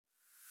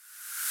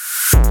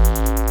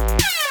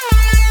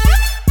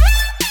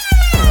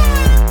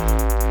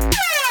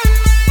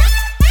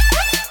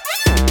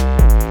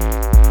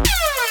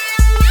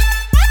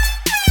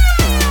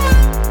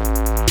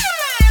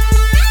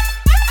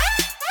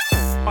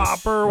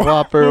Whopper,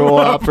 Whopper,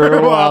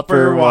 Whopper,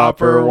 Whopper,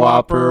 Whopper,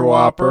 Whopper,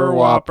 Whopper,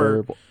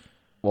 Whopper,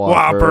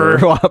 Whopper,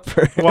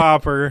 Whopper.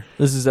 Whopper.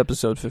 This is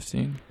episode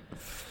 15.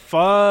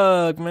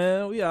 Fuck,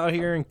 man. We out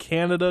here in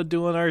Canada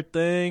doing our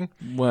thing.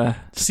 Well,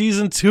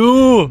 Season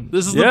 2.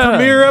 This is the yeah.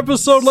 premiere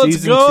episode. Let's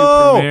Season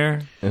go. 2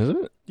 premiere. Is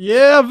it?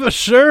 Yeah, but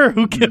sure.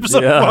 Who gives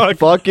a Yeah. fuck?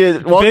 Fuck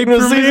it. Welcome Big to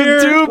premiere.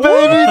 season 2,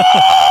 baby.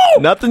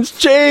 Nothing's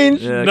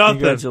changed. Yeah, Nothing.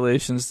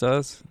 congratulations to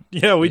us.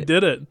 Yeah, we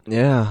did it.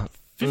 Yeah.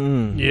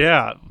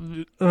 Yeah.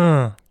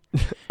 Yeah,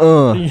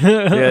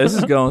 this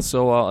is going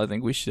so well. I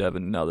think we should have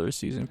another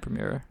season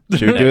premiere.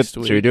 Should we do it? next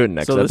week. Should we do it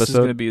next so episode? this is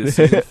going to be the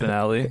season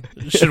finale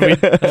Should we?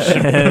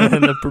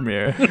 and the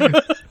premiere.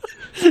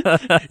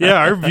 Yeah,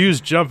 our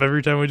views jump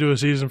every time we do a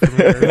season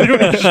premiere.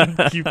 We should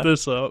keep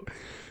this up.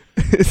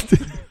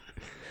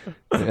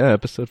 Yeah,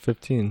 episode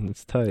 15.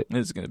 It's tight.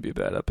 It's going to be a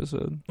bad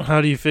episode. How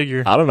do you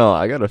figure? I don't know.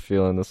 I got a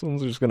feeling this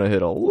one's just gonna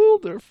hit a little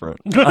different.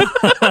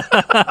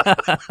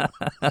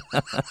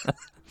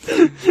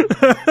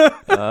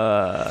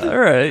 All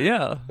right,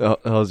 yeah.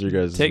 How's your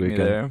guys' Take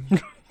weekend? me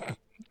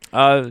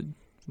there.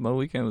 My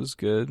weekend was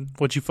good.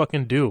 What'd you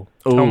fucking do?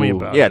 Tell me Ooh,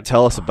 about yeah, it.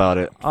 tell us about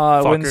it.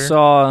 I went and Fucker.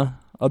 saw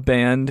a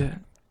band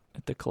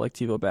at the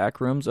Collectivo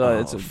Backrooms.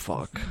 It's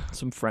fuck.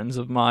 some friends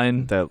of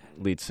mine. That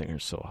lead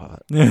singer's so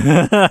hot.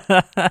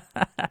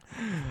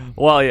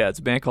 Well, yeah, it's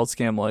a band called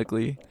Scam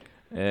Likely,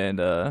 and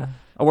I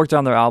worked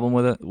on their album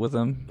with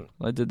them.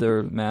 I did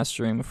their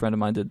mastering. A friend of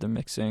mine did their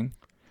mixing.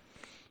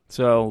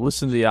 So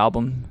listen to the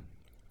album.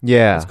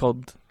 Yeah. It's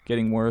called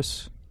Getting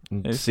Worse.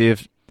 See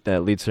if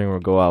that lead singer will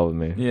go out with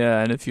me. Yeah,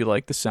 and if you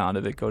like the sound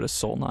of it, go to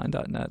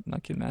soul9.net and I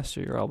can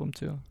master your album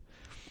too.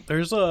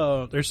 There's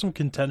some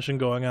contention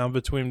going on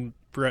between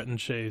Brett and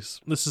Chase.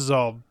 This is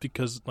all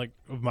because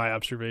of my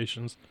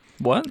observations.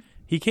 What?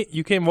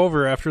 You came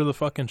over after the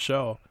fucking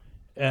show,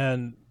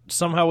 and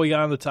somehow we got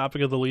on the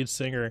topic of the lead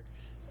singer,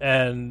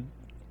 and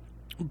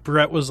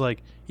Brett was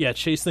like, "Yeah,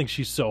 Chase thinks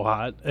she's so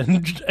hot,"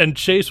 and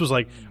Chase was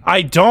like,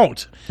 "I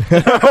don't."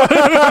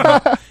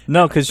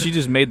 No, because she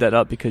just made that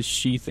up because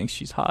she thinks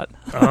she's hot.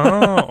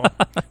 Oh,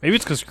 maybe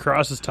it's because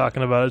Cross is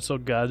talking about it so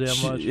goddamn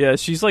much. Yeah,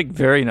 she's like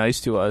very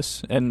nice to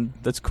us, and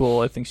that's cool.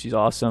 I think she's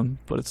awesome,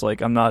 but it's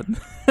like I'm not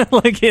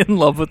like in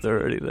love with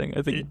her or anything.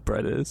 I think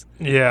Brett is.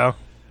 Yeah.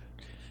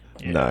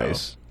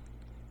 Nice.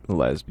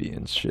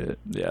 Lesbian shit.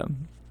 Yeah.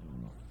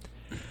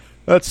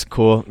 That's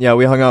cool. Yeah,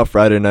 we hung out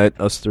Friday night,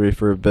 us three,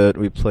 for a bit.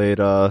 We played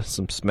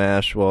some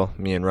Smash. Well,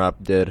 me and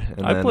Rob did.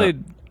 And I then,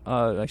 played.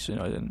 Actually,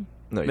 no, I didn't.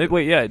 No, you Maybe,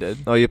 wait, yeah, I did.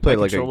 Oh, you played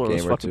My like a controller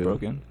was game or fucking two.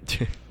 broken.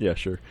 Yeah,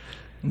 sure.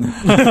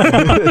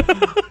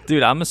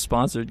 Dude, I'm a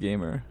sponsored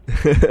gamer.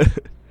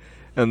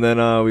 And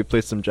then we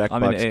played some Jackbox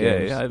I'm an AA.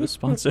 games. I have a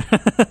sponsor.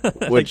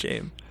 Which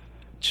game?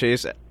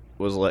 Chase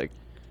was like,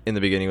 in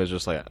the beginning, was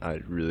just like,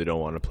 I really don't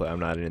want to play. I'm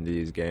not into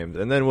these games.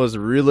 And then was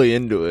really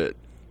into it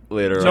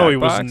later on. No, he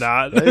was Jackbox?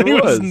 not. He He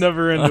was was.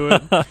 never into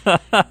it.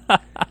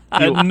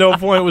 At no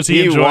point was he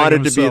He enjoying wanted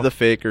to be himself. the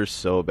faker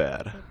so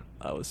bad.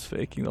 I was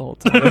faking the whole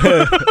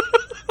time.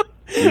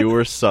 You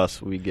were sus.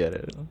 We get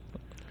it.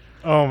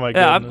 Oh my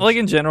Yeah, goodness. like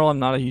in general, I'm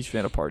not a huge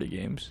fan of party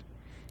games.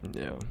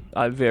 Yeah.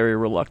 I very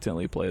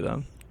reluctantly play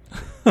them.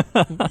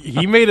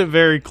 He made it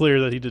very clear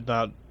that he did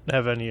not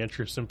have any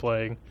interest in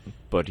playing.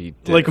 But he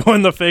did. Like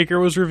when the faker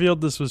was revealed,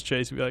 this was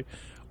Chase. He'd be like,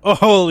 "Oh,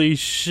 holy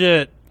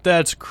shit,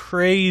 that's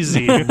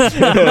crazy." Yeah,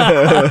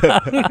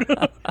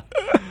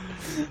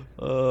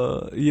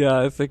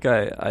 I think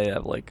I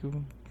have like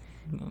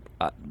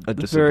a very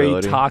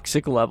disability.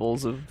 toxic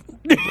levels of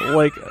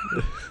like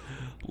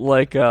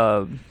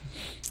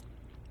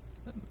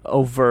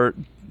overt.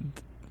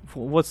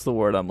 What's the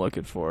word I'm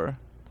looking for?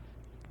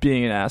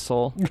 Being an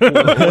asshole. When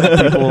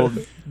people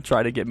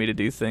try to get me to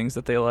do things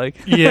that they like.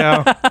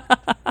 Yeah.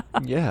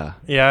 Yeah.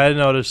 Yeah, I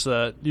noticed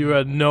that. You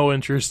had no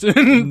interest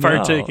in No.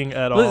 partaking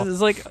at all. It's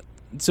like,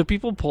 so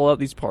people pull out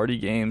these party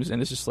games,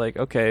 and it's just like,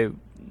 okay,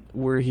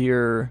 we're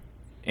here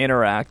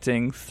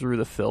interacting through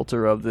the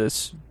filter of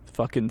this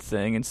fucking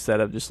thing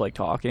instead of just like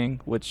talking,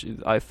 which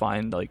I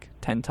find like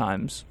 10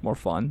 times more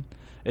fun.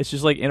 It's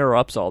just like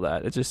interrupts all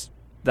that. It just,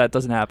 that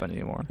doesn't happen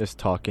anymore. Is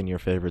talking your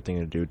favorite thing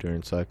to do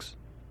during sex?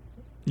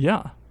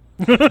 Yeah.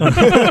 It's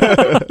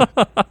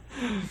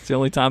the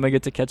only time I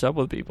get to catch up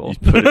with people.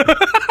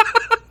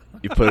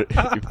 You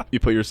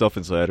put yourself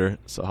inside her.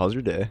 So how's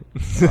your day?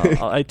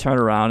 I turn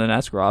around and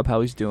ask Rob how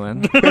he's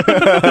doing.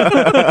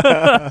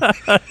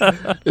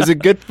 Is it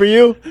good for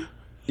you?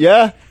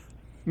 Yeah.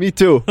 Me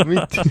too. Me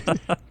too.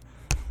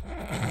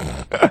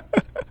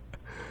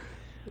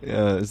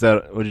 Yeah. Is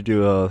that what'd you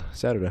do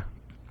Saturday?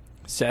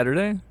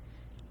 Saturday?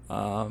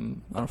 I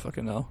don't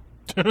fucking know.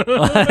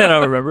 I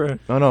don't remember.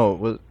 Oh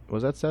no,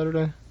 was that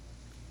Saturday?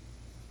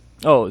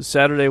 Oh,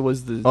 Saturday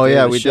was the Oh day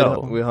yeah, of the we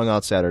show. did. We hung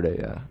out Saturday.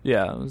 Yeah.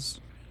 Yeah, it was.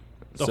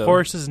 The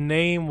horse's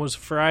name was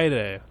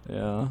Friday.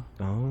 Yeah.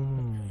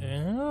 Oh.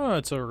 Yeah,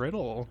 it's a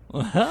riddle.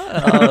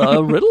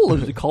 A riddle.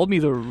 They called me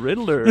the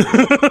Riddler.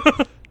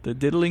 The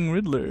diddling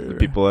Riddler.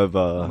 People have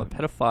I'm a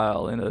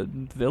pedophile and a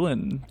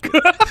villain.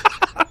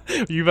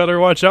 You better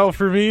watch out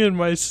for me and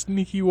my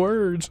sneaky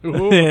words.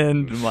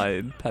 And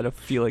my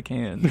pedophilic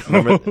hand.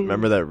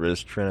 Remember that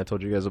Riz trend I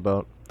told you guys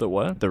about? The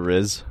what? The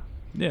Riz,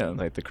 Yeah.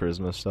 like the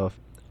charisma stuff.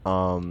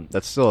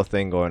 That's still a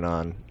thing going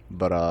on,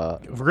 but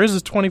Riz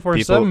is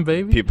 24/7,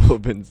 baby. People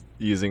have been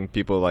using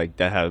people like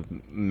that have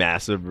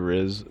massive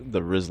Riz,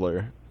 the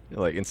Rizzler,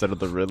 like instead of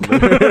the Riddler.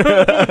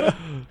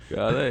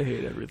 God, I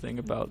hate everything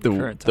about the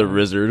current the time.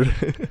 Rizzard,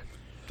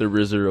 the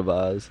Rizzer of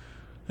Oz.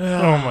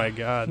 Oh my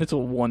god. It's a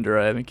wonder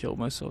I haven't killed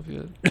myself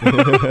yet.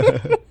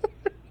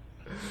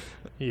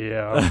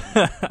 Yeah.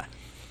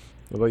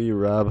 What about you,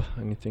 Rob?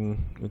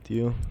 Anything with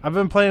you? I've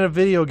been playing a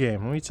video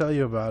game. Let me tell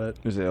you about it.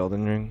 Is it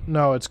Elden Ring?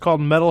 No, it's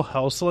called Metal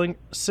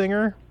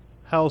Singer.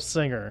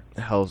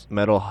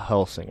 Metal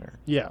Hellsinger.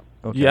 Yeah.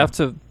 Okay. You have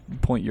to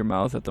point your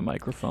mouth at the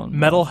microphone.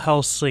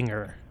 Metal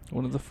Singer.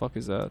 What the fuck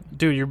is that?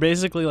 Dude, you're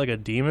basically like a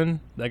demon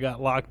that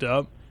got locked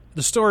up.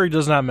 The story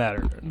does not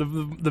matter.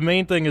 The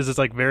main thing is it's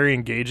like very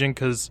engaging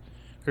because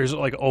there's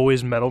like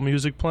always metal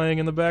music playing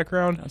in the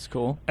background. That's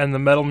cool. And the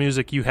metal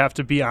music, you have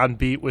to be on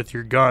beat with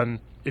your gun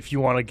if you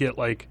want to get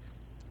like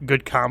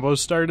good combos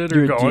started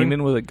You're or going. a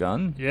demon with a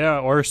gun? Yeah,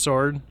 or a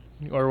sword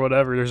or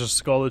whatever. There's a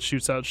skull that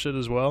shoots out shit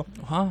as well.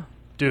 Huh?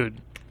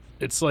 Dude,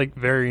 it's like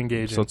very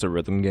engaging. So it's a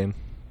rhythm game.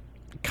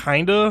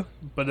 Kinda,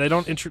 but they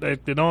don't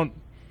they don't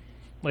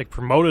like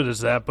promote it as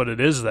that, but it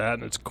is that,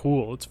 and it's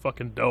cool. It's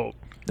fucking dope.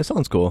 That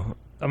sounds cool.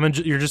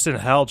 You're just in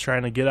hell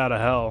trying to get out of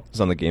hell.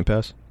 It's on the Game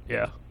Pass.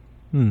 Yeah.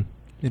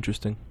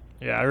 Interesting.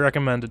 Yeah, I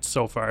recommend it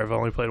so far. I've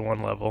only played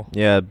one level.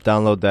 Yeah,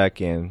 download that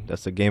game.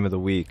 That's the game of the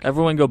week.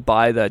 Everyone go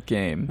buy that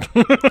game.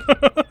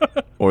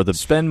 Or the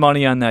Spend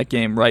money on that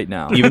game right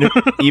now.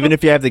 even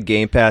if you have the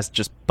Game Pass,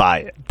 just buy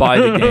it. Buy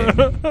the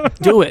game.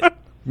 Do it.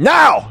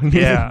 Now.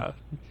 Yeah.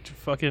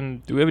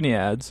 Fucking Do we have any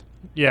ads?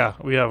 yeah,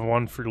 we have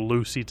one for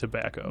Lucy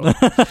Tobacco.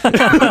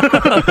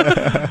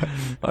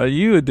 Are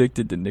you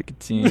addicted to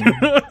nicotine?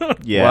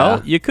 Yeah.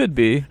 Well, you could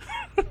be.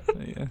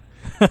 Yeah.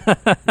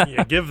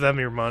 Yeah, give them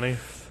your money.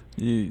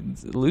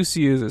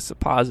 Lucy is a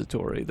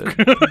suppository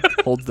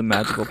that holds the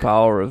magical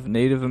power of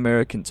Native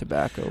American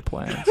tobacco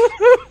plants.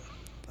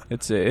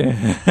 It's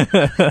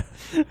a...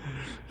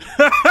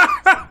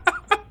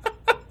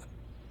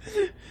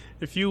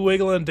 If you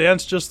wiggle and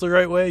dance just the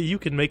right way, you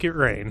can make it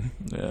rain.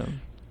 Yeah.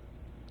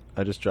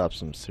 I just dropped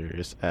some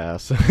serious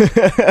ass.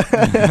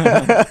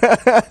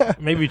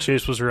 Maybe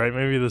Chase was right.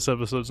 Maybe this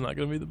episode's not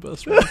going to be the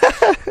best one.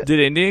 Did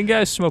Indian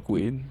guys smoke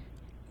weed?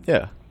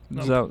 Yeah.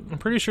 Is that I'm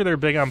pretty sure they're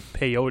big on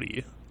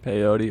peyote.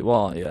 peyote?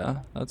 Well, yeah,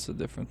 that's a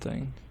different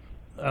thing.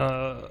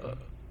 I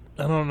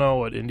don't know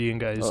what Indian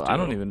guys do. I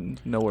don't even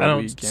know where I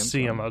weed don't came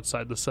see from. them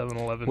outside the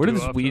 7-Eleven. Where did too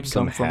this often. weed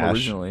Some come from hash.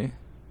 originally?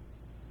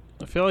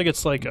 I feel like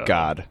it's like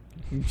God.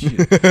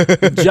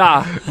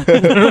 Ja.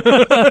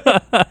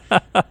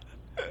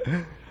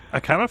 I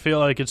kind of feel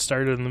like it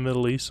started in the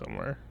Middle East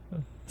somewhere.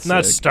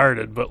 Not Sick.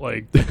 started, but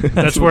like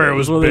that's where it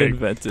was That's where they big.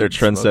 invented They're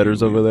trendsetters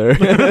smoking over weed.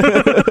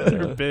 there.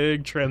 They're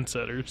big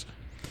trendsetters.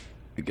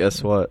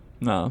 Guess what?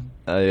 No.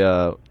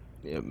 I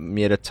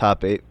made a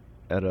top 8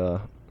 at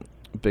a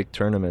big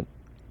tournament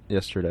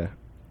yesterday.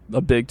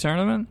 A big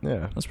tournament?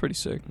 Yeah. That's pretty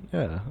sick.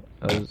 Yeah.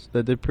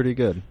 They did pretty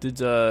good. Did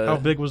How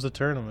big was the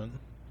tournament?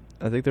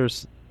 I think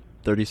there's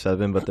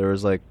 37, but there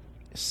was like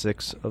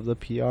 6 of the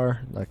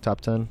PR, like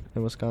top 10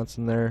 in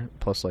Wisconsin there,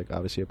 plus like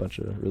obviously a bunch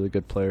of really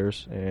good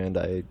players, and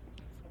I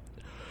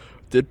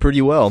did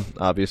pretty well.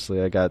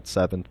 Obviously, I got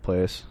 7th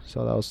place,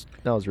 so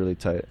that was really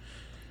tight.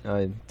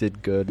 I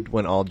did good.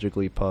 Went all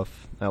Jigglypuff.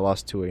 I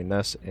lost to a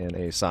Ness and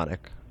a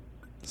Sonic.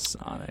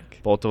 Sonic?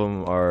 Both of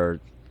them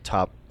are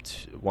top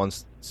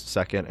one's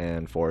 2nd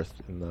and 4th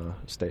in the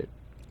state.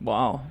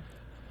 Wow.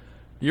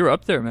 You're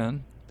up there,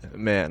 man.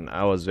 Man,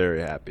 I was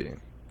very happy.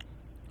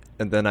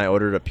 And then I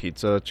ordered a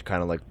pizza to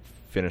kind of like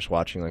finish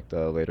watching like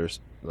the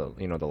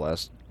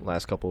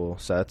last couple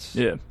sets.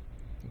 Yeah.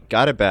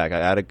 Got it back.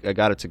 I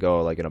got it to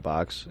go like in a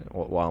box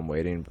while I'm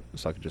waiting,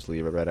 so I could just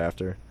leave it right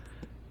after.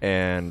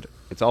 And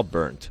it's all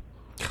burnt,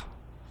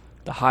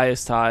 The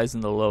highest highs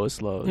and the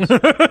lowest lows.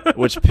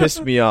 which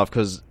pissed me off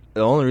because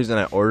the only reason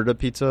I ordered a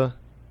pizza,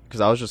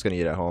 because I was just gonna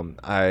eat at home.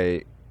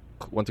 I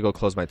went to go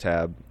close my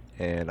tab,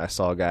 and I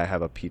saw a guy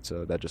have a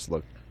pizza that just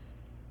looked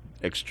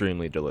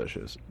extremely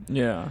delicious.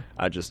 Yeah.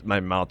 My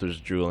mouth was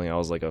drooling. I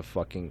was like a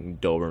fucking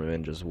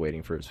Doberman just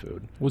waiting for his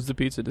food. Was the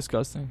pizza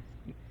disgusting?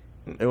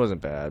 It wasn't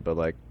bad, but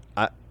like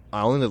I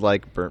only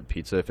like burnt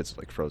pizza if it's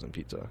like frozen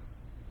pizza.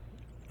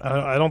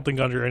 I don't think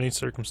under any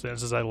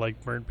circumstances I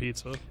like burnt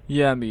pizza.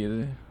 Yeah, me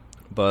either.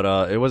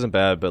 But it wasn't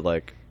bad, but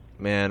like,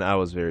 man, I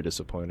was very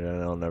disappointed,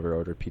 and I'll never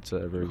order pizza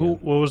ever again.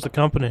 What was the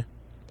company?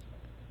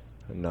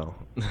 No.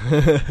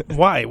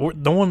 Why?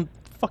 No one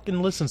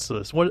fucking listens to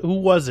this. Who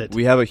was it?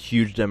 We have a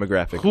huge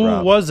demographic. Who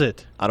Rob. was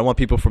it? I don't want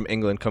people from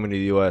England coming to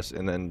the U.S.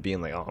 and then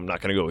being like, "Oh, I'm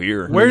not gonna go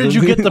here." Where did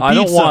you get the pizza? I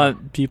don't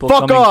want people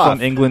Fuck coming off!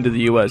 from England to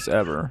the U.S.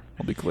 ever.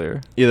 I'll be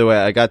clear. Either way,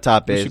 I got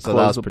top We 8, should so that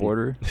close was the pretty.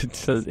 border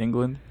to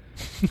England.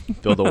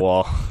 Build a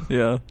wall.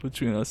 Yeah,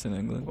 between us and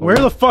England. Where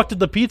the fuck did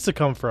the pizza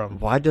come from?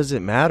 Why does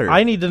it matter?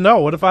 I need to know.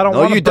 What if I don't No,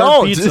 want to you burn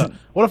don't. pizza?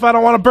 What if I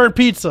don't want to burn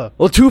pizza?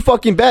 Well, too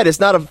fucking bad. It's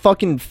not a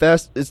fucking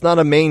fast. It's not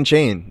a main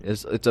chain.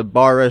 It's a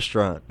bar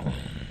restaurant.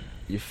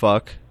 You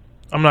fuck.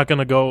 I'm not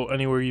gonna go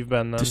anywhere you've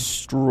been then.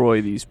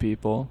 Destroy these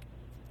people.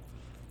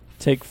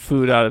 Take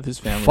food out of his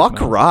family.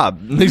 Fuck Rob.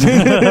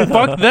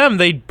 Fuck them.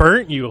 They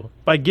burnt you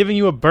by giving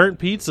you a burnt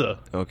pizza.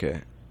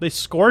 Okay. They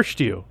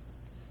scorched you.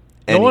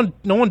 No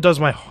one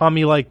does my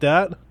hummy like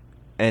that.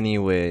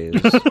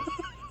 Anyways.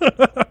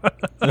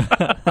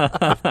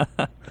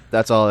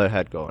 That's all I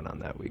had going on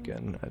that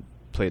weekend. I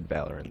played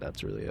Valorant.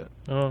 That's really it.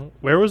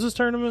 Where was this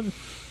tournament?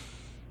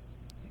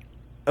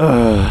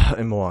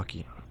 In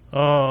Milwaukee.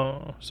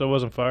 Oh, so it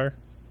wasn't far?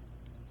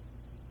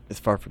 It's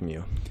far from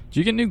you. Did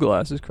you get new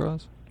glasses,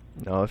 Cross?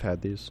 No, I've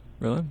had these.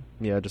 Really?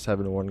 Yeah, I just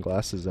haven't worn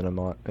glasses in a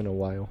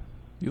while.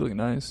 You look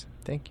nice.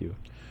 Thank you.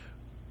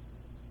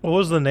 What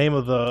was the name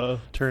of the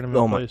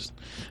tournament place?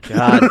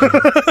 God.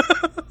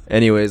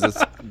 Anyways,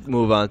 let's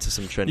move on to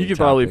some trending You could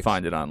topics. probably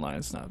find it online.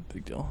 It's not a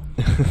big deal.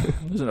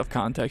 There's enough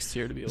context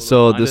here to be able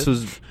So to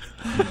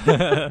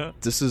find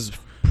this is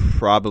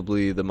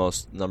probably the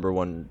most number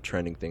one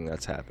trending thing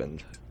that's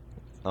happened.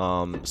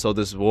 So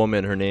this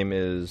woman, her name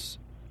is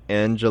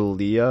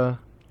Angelina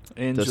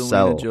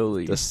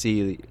Jolie.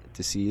 DeCelie.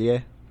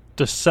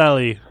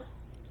 DeSelly.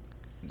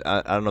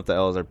 I don't know if the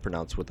L's are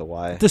pronounced with a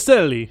Y.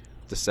 DeSelly.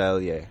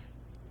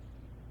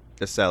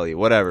 DeCelie,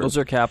 whatever. Those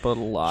are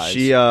capitalized.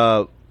 She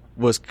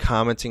was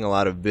commenting a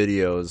lot of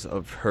videos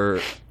of her,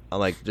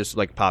 just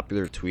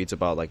popular tweets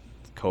about like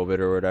COVID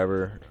or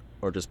whatever,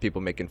 or just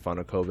people making fun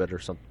of COVID or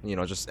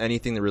something. Just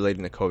anything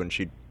relating to COVID. And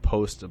she'd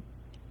post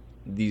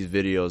these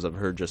videos of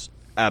her just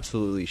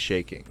absolutely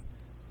shaking.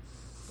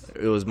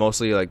 It was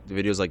mostly like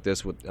videos like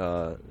this with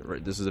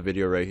this is a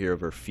video right here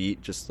of her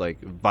feet just like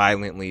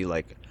violently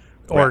like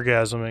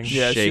orgasming.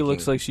 Yeah, shaking. she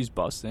looks like she's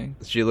busting.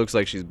 She looks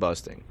like she's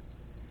busting.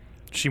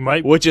 She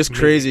might, which is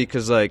crazy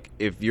because like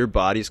if your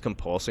body's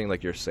compulsing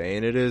like you're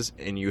saying it is,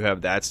 and you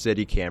have that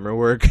steady camera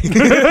work.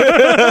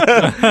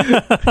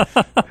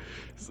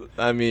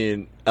 I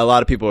mean, a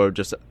lot of people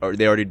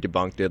they already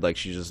debunked it, like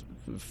she's just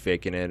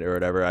faking it or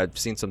whatever. I've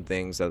seen some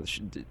things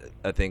that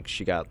I think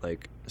she got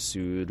like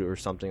sued or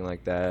something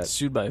like that.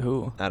 Sued by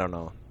who? I don't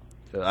know.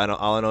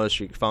 All I know is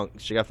she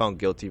got found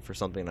guilty for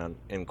something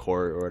in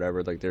court or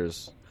whatever. Like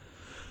there's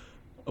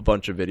a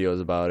bunch of videos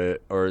about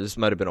it, or this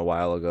might have been a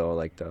while ago,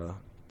 like the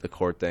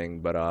court thing,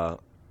 but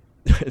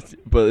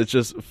but it's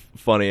just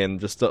funny, and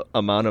just the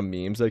amount of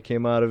memes that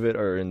came out of it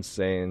are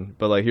insane.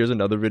 But like here's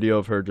another video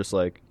of her just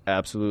like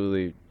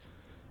absolutely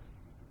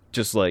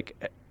just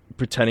like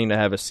pretending to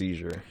have a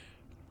seizure.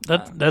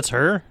 That's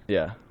her?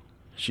 Yeah.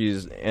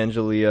 She's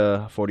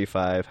Angelia,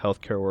 45,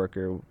 healthcare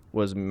worker,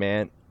 was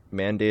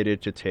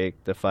mandated to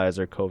take the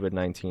Pfizer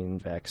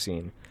COVID-19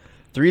 vaccine.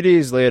 3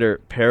 days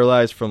later,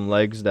 paralyzed from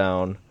legs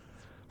down,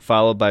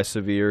 followed by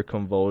severe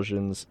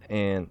convulsions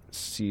and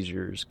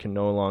seizures, can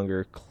no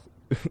longer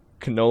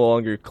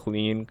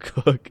clean,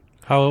 cook,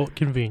 how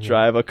convenient,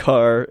 drive a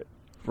car,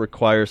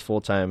 requires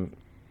full-time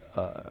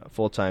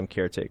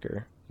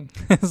caretaker.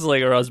 It's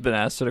like her husband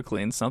asked her to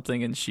clean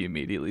something, and she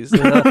immediately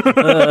said,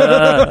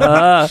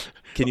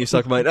 "Can you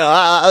suck my?"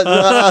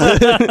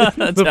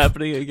 That's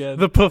happening again.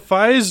 The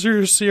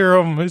Pfizer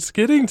serum is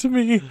getting to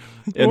me.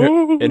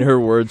 In her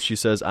words, she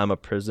says, "I'm a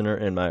prisoner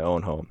in my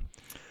own home,"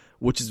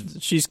 which is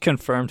she's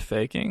confirmed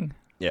faking.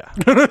 Yeah.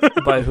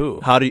 By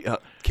who? How do you?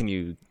 Can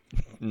you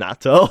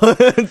not tell?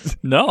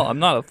 No, I'm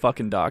not a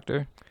fucking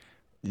doctor.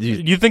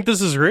 You think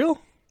this is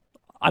real?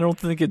 I don't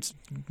think it's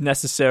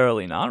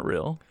necessarily not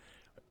real.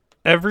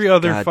 Every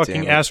other God fucking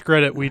damn it. Ask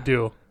Reddit we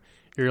do,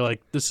 you're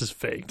like, this is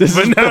fake.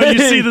 But now you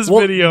see this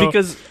video.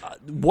 Because,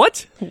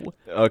 what?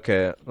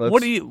 Okay.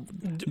 What do you...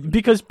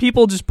 Because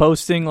people just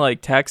posting, like,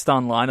 text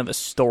online of a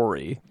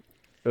story.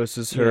 This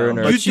is her and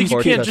her You think you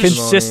court can't just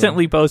testimony.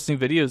 Consistently posting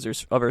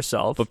videos of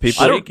herself. But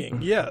people...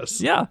 shaking,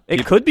 yes. Yeah,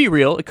 it could be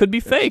real. It could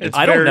be fake.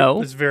 I don't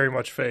know. It's very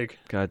much fake.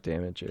 God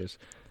damn it, Jace.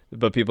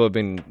 But people have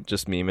been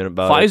just memeing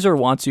about Pfizer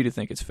wants you to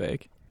think it's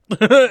fake.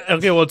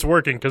 Okay, well, it's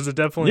working, because it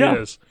definitely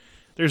is.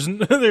 There's,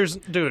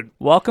 dude.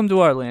 Welcome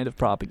to our land of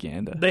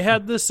propaganda. They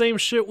had the same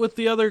shit with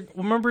the other.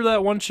 Remember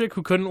that one chick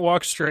who couldn't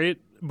walk straight,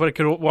 but it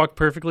could walk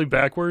perfectly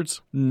backwards?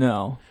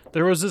 No.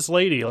 There was this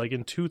lady, like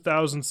in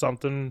 2000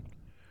 something.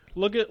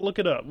 Look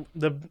it up.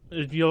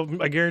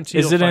 I guarantee.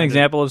 Is you'll it an find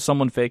example of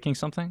someone faking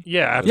something?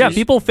 Yeah. Yeah,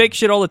 people fake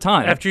shit all the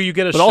time. After you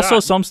get a but shot.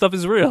 also some stuff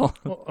is real.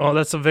 Oh,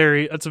 that's a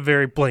very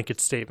blanket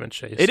statement,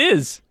 Chase. It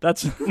is.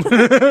 That's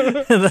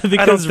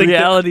because think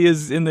reality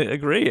is in the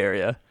gray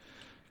area.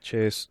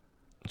 Chase,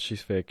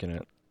 she's faking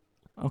it.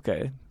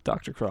 Okay,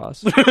 Dr.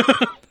 Cross.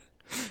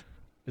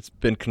 It's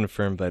been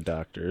confirmed by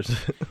doctors.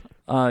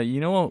 You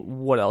know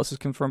what else is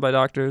confirmed by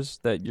doctors?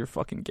 That you're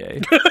fucking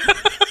gay.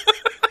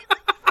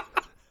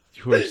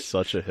 You are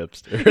such a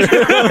hipster.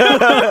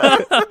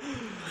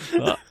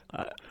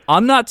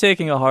 I'm not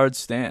taking a hard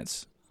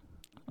stance.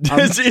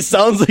 It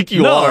sounds like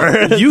you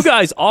are. You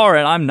guys are,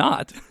 and I'm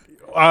not.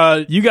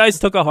 You guys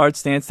took a hard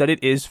stance that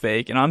it is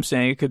fake, and I'm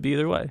saying it could be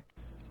either way.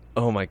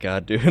 Oh my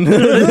god, dude.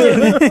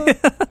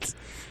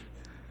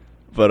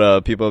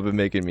 But people have been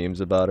making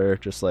memes about her,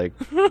 just like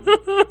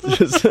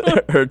just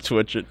her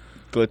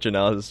glitching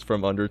out is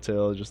from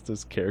Undertale, just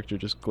this character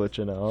just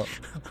glitching out.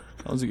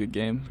 That was a good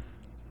game.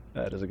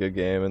 That is a good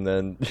game. And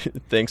then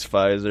thanks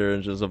Pfizer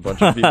and just a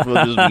bunch of people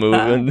just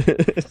moving.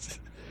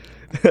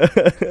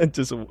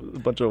 Just a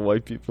bunch of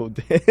white people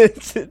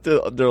dance.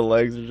 Their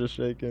legs are just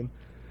shaking.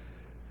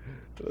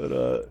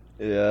 But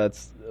yeah,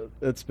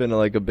 it's been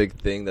like a big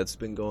thing that's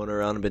been going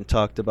around and been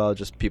talked about.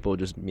 Just people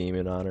just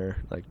memeing on her.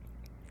 Like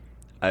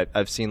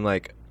I've seen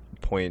like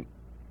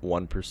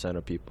 0.1%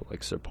 of people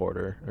like support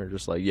her or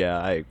just like, yeah,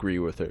 I agree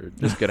with her.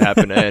 This could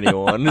happen to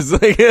anyone. It's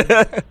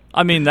like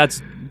I mean,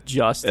 that's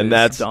just and as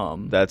that's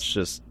dumb.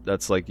 That's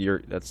like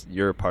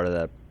you're a part of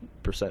that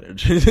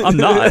percentage. I'm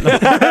not.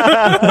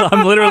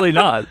 I'm literally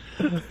not.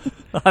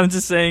 I'm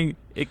just saying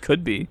it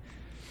could be.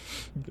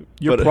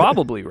 You're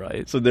probably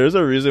right. So there's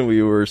a reason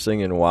we were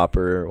singing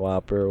Whopper,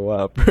 Whopper,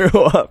 Whopper,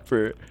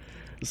 Whopper.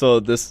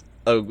 So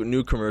a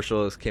new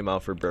commercial came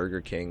out for Burger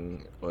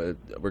King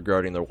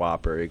regarding the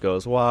Whopper. It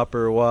goes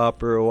Whopper,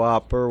 Whopper,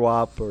 Whopper,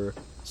 Whopper,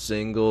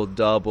 single,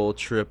 double,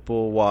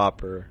 triple,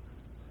 Whopper.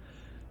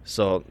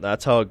 So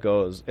that's how it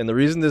goes. And the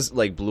reason this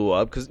like blew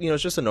up, because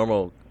it's just a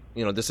normal,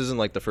 this isn't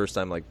like the first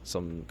time like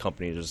some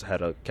company just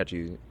had a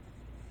catchy,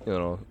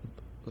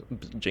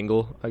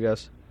 jingle, I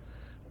guess.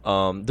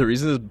 The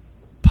reason this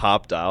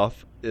popped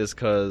off is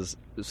because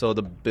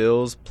the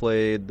Bills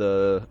played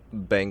the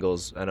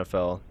Bengals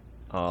NFL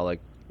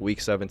like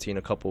week 17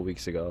 a couple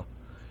weeks ago,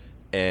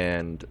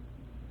 and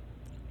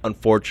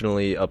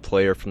unfortunately a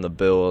player from the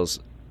Bills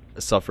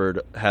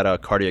had a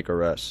cardiac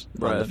arrest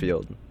on the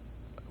field,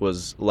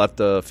 was left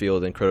the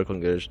field in critical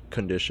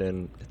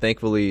condition.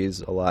 Thankfully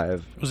he's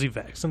alive. Was he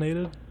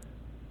vaccinated?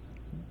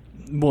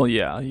 Well,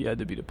 yeah, he had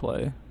to be to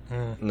play.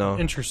 No.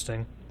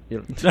 Interesting.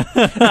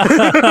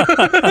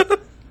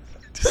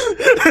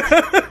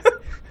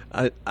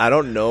 I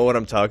don't know what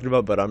I'm talking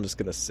about, but I'm just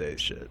gonna say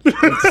shit.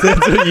 That's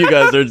what you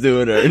guys are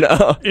doing right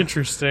now.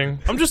 Interesting.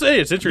 I'm just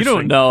saying it's interesting. You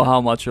don't know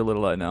how much or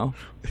little I know.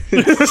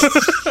 Yeah,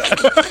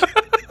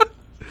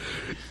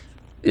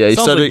 he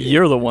Sounds started. like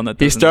you're the one that.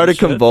 He started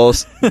know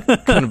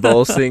shit.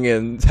 convulsing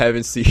and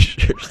having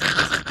seizures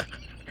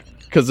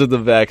because of the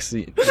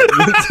vaccine.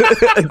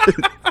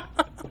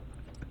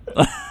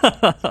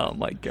 Oh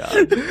my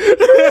god.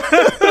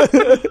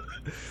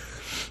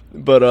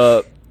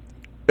 But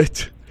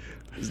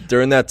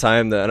during that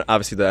time,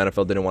 obviously the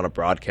NFL didn't want to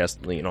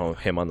broadcast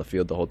him on the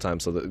field the whole time,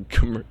 so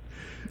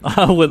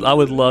I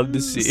would love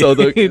to see. So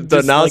the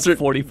announcer, like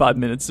 45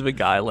 minutes of a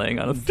guy laying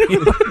on a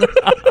field,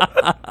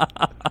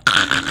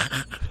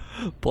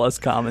 plus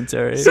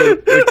commentary. So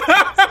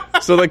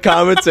the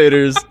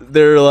commentators,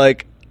 they're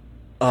like,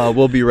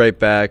 "We'll be right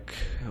back.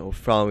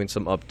 Following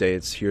some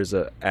updates. Here's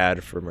an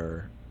ad from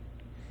our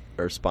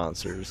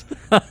sponsors."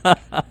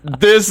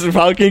 This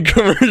fucking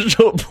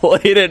commercial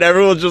played, and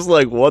everyone's just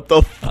like, "What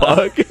the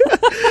fuck?"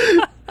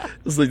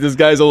 It's like this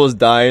guy's almost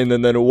dying,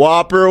 and then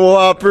Whopper,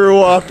 Whopper,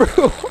 Whopper.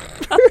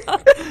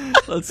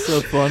 That's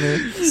so funny.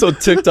 So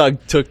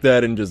TikTok took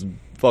that and just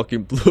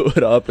fucking blew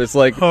it up. It's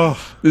like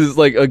this is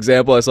like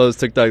example. I saw this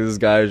TikTok. This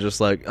guy is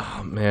just like,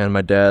 "Oh man,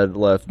 my dad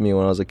left me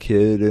when I was a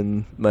kid,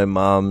 and my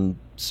mom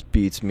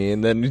beats me,"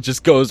 and then he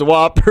just goes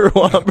Whopper,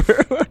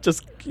 Whopper.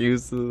 Just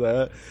used to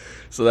that.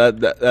 So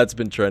that's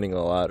been trending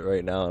a lot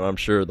right now, and I'm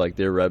sure like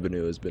their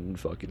revenue has been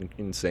fucking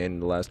insane in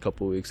the last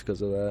couple of weeks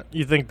because of that.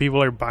 You think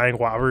people are buying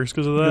Whoppers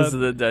because of that? Because of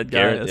the dead guy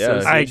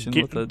association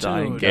with the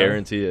dying.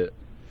 Guarantee it.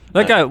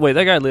 That guy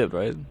lived,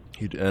 right?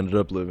 He ended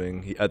up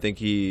living. I think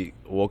he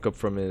woke up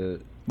from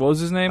it. What was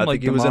his name? I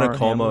like think he was in a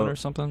coma Hamlin or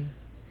something.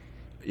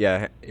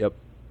 Yeah. Yep.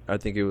 I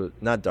think it was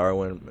not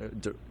Darwin.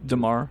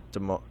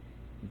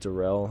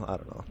 Darrell. I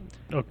don't know.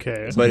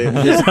 Okay. But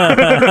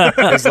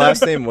his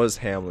last name was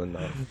Hamlin,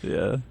 though.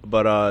 Yeah.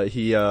 But I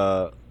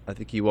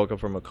think he woke up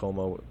from a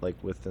coma like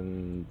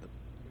within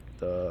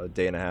the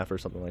day and a half or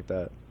something like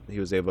that. He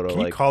was able to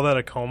Can you call that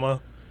a coma?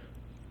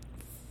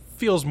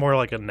 Feels more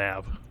like a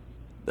nap.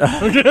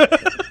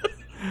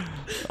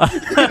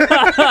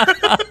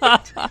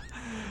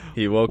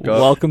 He woke up.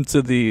 Welcome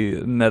to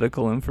the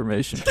Medical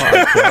Information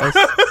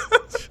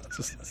Podcast.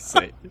 Just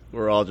say,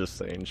 we're all just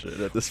saying shit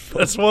at this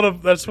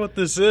point. That's what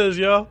this is,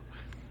 yo.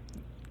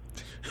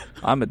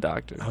 I'm a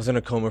doctor. I was in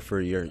a coma for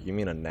a year. You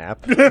mean a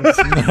nap? You mean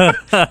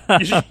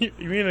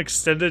an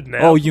extended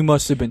nap? Oh, you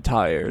must have been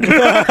tired.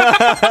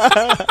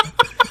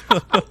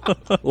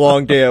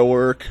 Long day at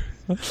work.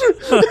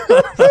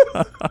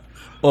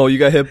 Oh, you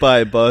got hit by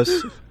a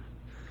bus.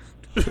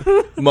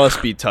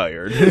 Must be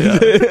tired.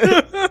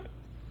 Yeah.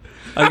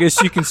 I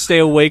guess you can stay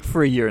awake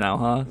for a year now,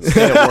 huh?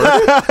 Stay at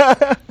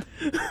work.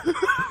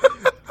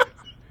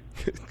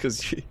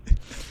 Because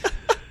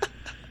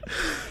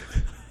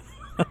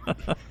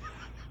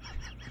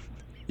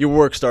your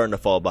work's starting to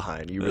fall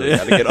behind. You really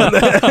got to get on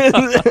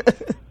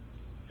that.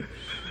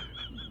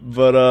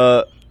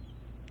 But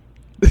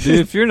dude,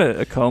 if you're in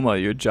a coma,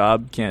 your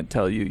job can't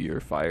tell you you're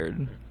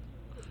fired.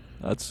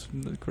 That's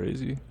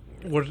crazy.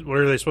 What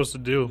are they supposed to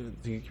do?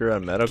 I think you're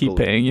on medical. Keep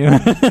paying you.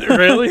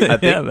 Really? I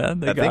think, yeah, man.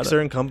 They I got think it.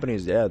 certain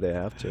companies, they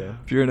have to.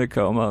 If you're in a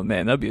coma,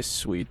 man, that'd be a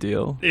sweet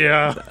deal.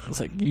 Yeah.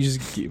 It's like you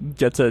just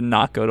get to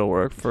not go to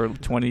work for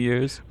 20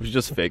 years. We should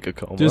just fake a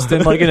coma. Just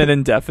in like in an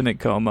indefinite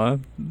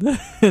coma.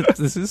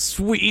 This is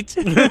sweet.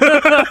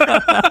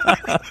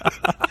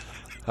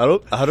 How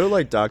do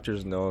like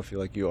doctors know if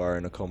you are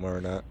in a coma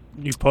or not?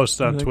 You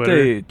post on Like,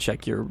 Twitter. they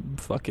check your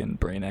fucking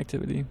brain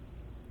activity.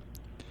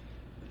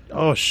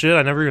 Oh shit!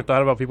 I never even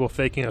thought about people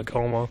faking a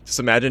coma. Just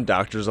imagine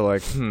doctors are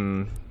like,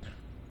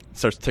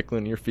 starts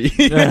tickling your feet.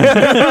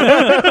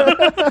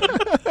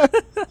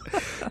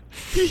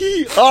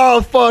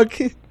 Oh fuck!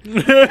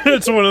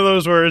 It's one of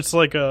those where it's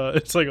like a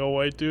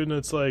white dude and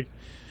it's like,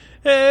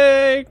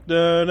 hey,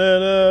 da da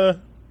da.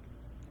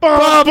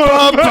 Ba,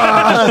 ba,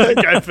 ba.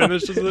 The guy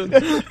finishes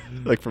it.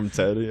 Like from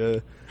Ted, yeah.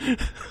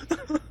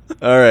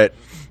 All right,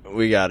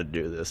 we got to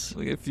do this.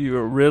 Like if you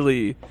were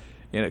really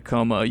in a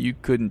coma, you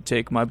couldn't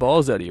take my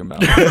balls out of your mouth.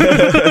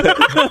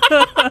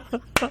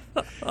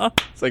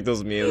 It's like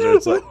those memes where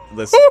it's like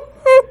this.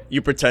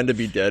 You pretend to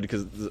be dead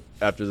because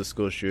after the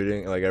school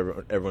shooting, like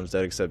everyone's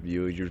dead except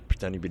you. You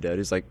pretend to be dead.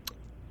 He's like,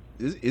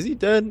 is he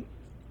dead?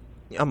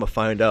 I'm gonna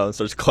find out. And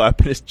starts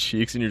clapping his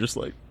cheeks, and you're just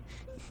like,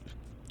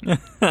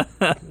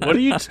 What are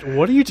you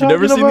talking you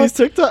never about? seen these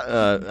TikTok?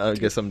 I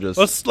guess I'm just.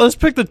 Let's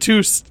pick the two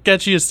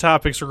sketchiest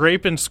topics: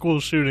 rape and school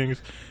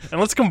shootings, and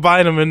let's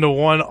combine them into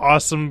one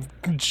awesome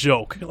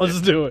joke.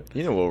 Let's do it.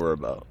 You know what we're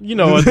about. You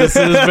know what this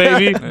is,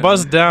 baby.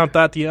 Buzz down,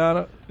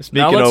 Tatiana. Speaking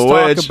now let's of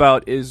talk which,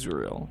 about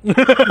Israel.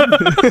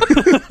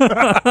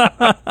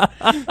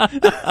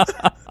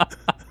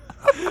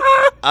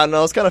 I don't know.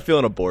 I was kind of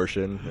feeling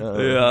abortion.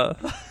 Yeah.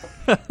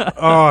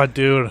 Oh,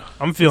 dude,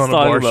 I'm feeling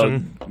Let's talk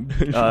abortion.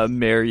 about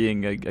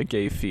marrying a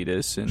gay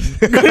fetus in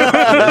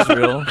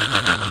Israel.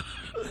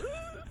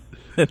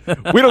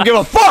 We don't give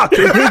a fuck.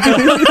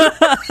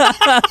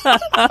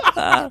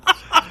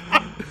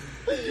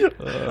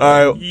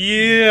 All right,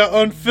 Yeah,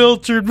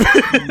 unfiltered.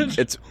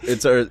 Bitch.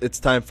 it's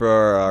time for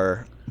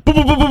our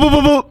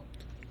Blueface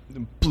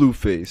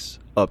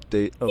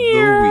update of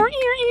the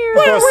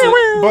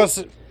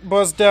week.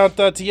 Buzz down,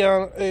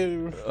 Tatiana.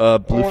 I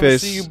want to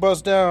see you Blueface,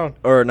 buzz down.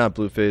 or not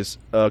Blueface,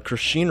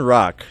 Christine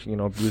Rock,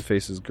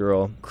 Blueface's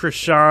girl,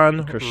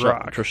 Krishan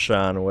Rock.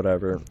 Krishan,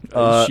 whatever.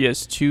 She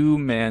has two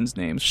man's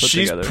names put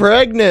She's together.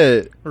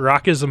 pregnant.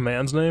 Rock is a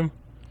man's name.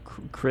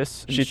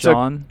 Chris and She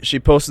Sean she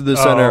posted this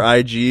on her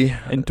IG.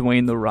 and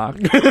Dwayne the Rock.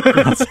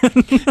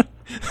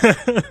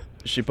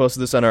 She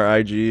posted this on her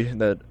IG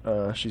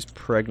that she's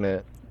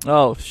pregnant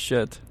Oh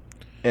shit!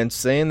 and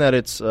saying that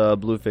it's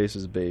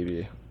Blueface's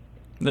baby.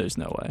 There's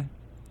no way.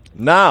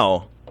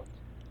 Now,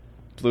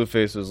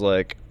 Blueface was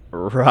like,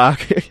 Rock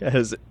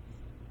has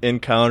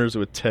encounters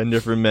with 10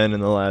 different men in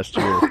the last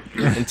year.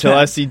 Until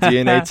I see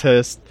DNA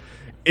test,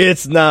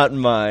 it's not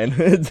mine.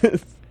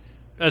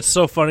 That's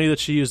so funny that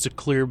she used a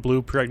clear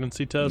blue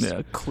pregnancy test.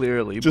 Yeah,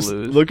 clearly Just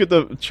blues. look at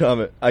the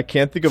comment. I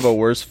can't think of a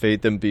worse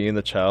fate than being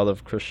the child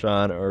of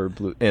Krishan or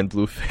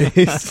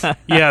Blueface.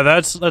 Yeah,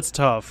 that's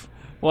tough.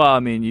 Well, I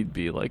mean, you'd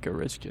be like a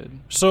rich kid.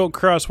 So,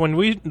 Cross, when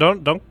we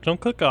don't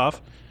click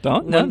off.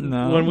 Don't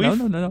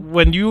no.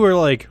 When you were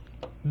like,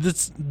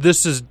 this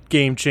is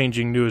game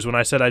changing news. When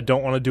I said I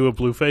don't want to do a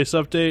Blueface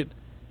update,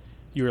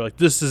 you were like,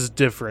 this is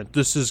different.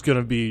 This is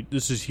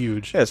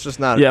huge. Yeah, it's just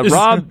not. Yeah,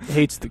 Rob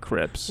hates the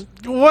Crips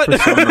What? for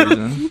some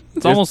reason.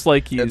 It's almost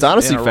like he's it's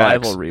honestly in a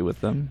facts. rivalry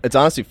with them. It's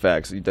honestly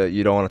facts that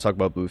you don't want to talk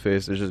about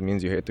Blueface. It just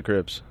means you hate the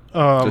Crips.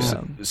 Just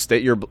Yeah.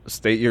 state your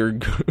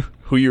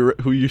who you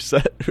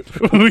set.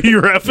 Who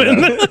you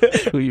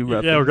repping? Who you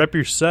repping? Yeah, rep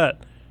your set.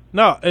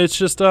 No, it's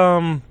just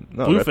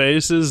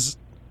Blueface is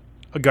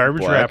a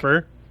garbage Black.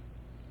 rapper.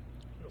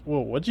 Whoa,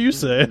 what'd you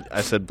say?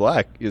 I said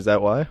black. Is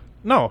that why?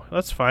 No,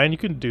 that's fine. You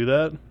can do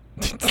that.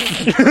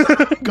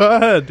 Go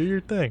ahead, do your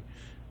thing.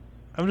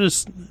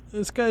 This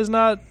guy's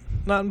not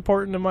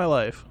important in my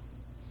life.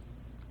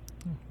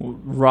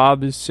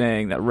 Rob is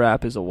saying that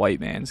rap is a white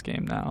man's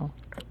game now.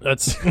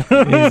 That's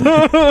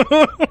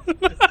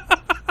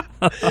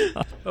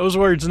those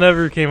words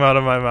never came out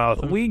of my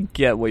mouth. We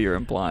get what you're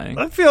implying.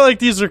 I feel like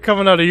these are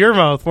coming out of your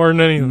mouth more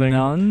than anything.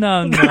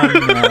 No.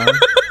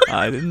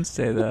 I didn't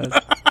say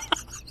that.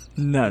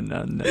 No.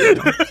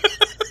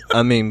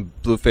 I mean,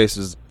 Blueface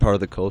is part of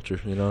the culture.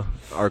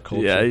 Our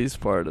culture. Yeah, he's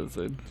part of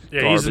the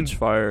Yeah, garbage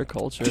fire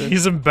culture.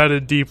 He's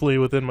embedded deeply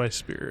within my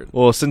spirit.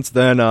 Well, since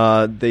then,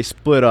 they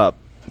split up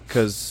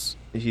because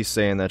he's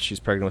saying that she's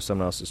pregnant with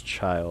someone else's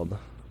child.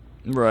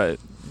 Right.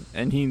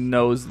 And he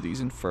knows that he's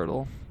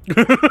infertile.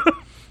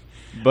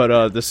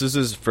 But this is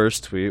his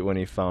first tweet when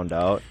he found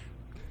out.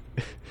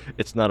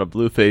 It's not a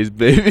Blueface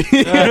baby.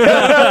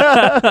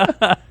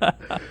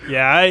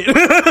 Yeah,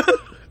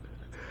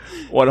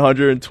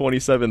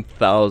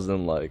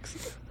 127,000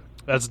 likes.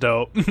 that's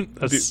dope.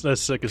 That's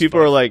sick as People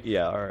fuck. are like,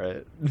 yeah, all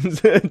right.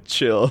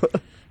 Chill.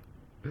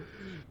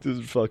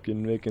 Just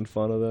fucking making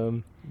fun of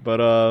them.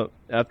 But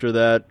after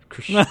that,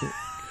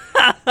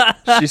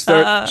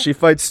 she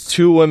fights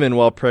two women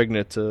while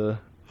pregnant to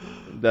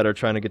that are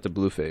trying to get to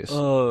Blueface.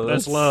 Oh,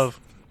 That's love.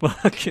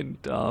 Fucking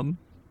dumb.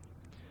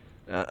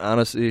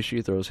 Honestly,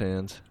 she throws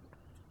hands.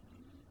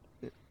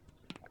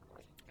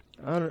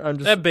 I'm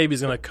just. That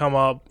baby's gonna come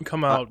out.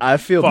 I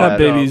feel fucked bad. That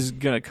baby's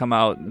gonna come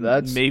out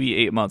That's- maybe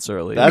 8 months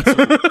early. That's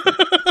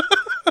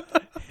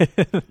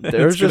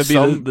There's just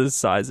gonna be some- the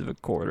size of a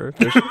quarter.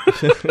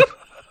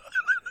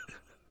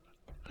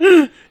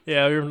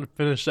 Yeah, we're gonna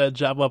finish that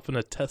job up in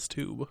a test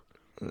tube.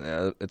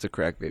 yeah, it's a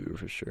crack baby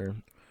for sure.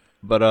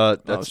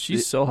 But that's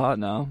She's so hot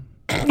now.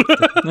 I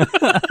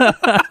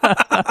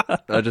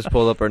just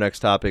pulled up our next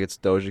topic. It's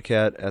Doja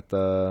Cat at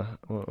the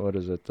what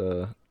is it?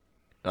 I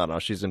don't know.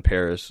 She's in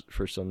Paris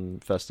for some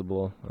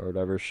festival or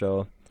whatever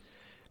show,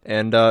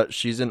 and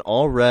she's in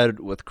all red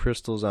with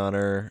crystals on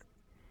her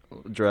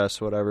dress,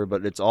 whatever.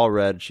 But it's all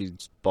red.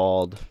 She's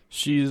bald.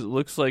 She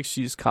looks like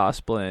she's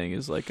cosplaying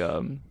as like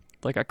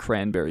a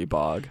cranberry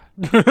bog.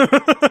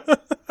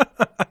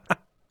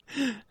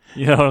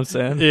 You know what I'm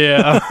saying?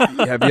 Yeah.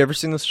 Have you ever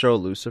seen this show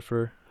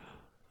Lucifer?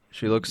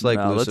 She looks like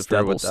No, that's Lucifer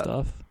devil with that.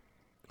 stuff.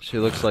 She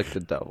looks like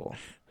the devil.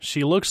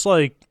 She looks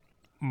like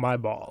my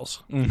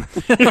balls.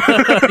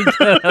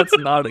 That's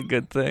not a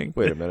good thing.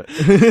 Wait a minute.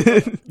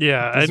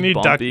 Yeah, It's I need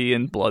bumpy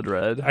and blood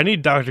red. I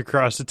need Dr.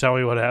 Cross to tell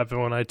me what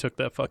happened when I took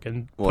that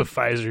fucking Well,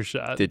 Pfizer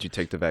shot. Did you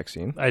take the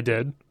vaccine? I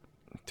did.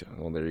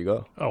 Well, there you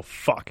go. Oh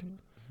fuck.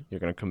 You're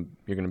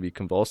gonna be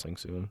convulsing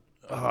soon.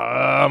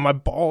 My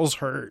balls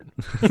hurt.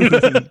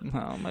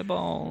 Oh, my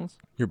balls.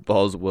 Your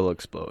balls will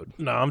explode.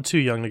 No, I'm too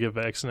young to get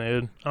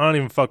vaccinated. I don't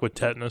even fuck with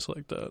tetanus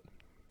like that.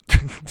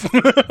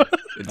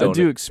 It don't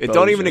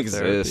even exposure exist.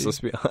 therapy. Let's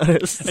be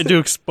honest. I do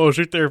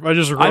exposure therapy. I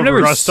just I've rub never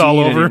rust seen all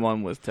over.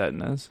 anyone with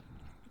tetanus.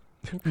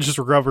 Just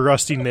rub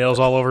rusty nails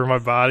all over my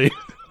body.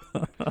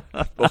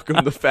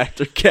 Welcome to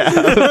Factor Cap.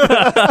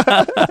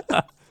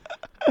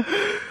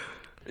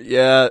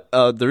 Yeah,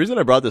 the reason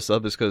I brought this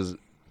up is because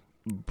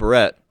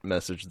Brett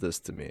messaged this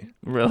to me.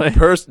 Really?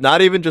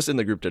 Not even just in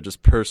the group chat,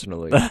 just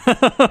personally.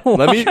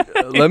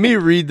 Let me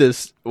read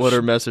this. What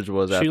her message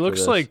was. She after looks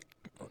this. like,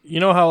 you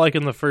know how like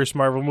in the first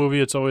Marvel movie,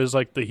 it's always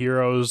like the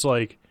hero's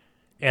like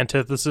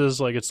antithesis,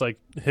 like it's like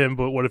him,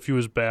 but what if he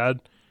was bad?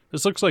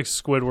 This looks like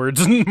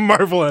Squidward's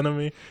Marvel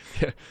enemy.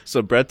 Yeah.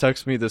 So Brett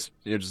texted me this,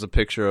 just a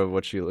picture of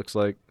what she looks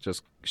like.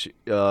 Just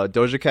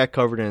Doja Cat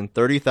covered in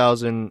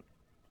 30,000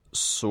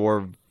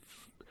 Swarovski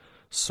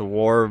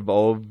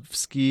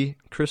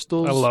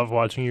crystals. I love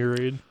watching you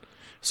read.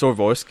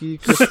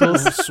 Swarovski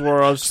crystals.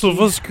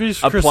 Swarovski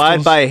Applied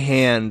crystals. by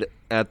hand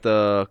at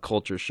the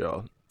culture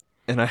show,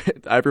 and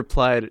I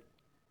replied,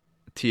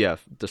 "TF,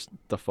 just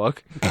the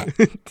fuck."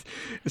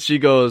 She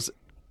goes,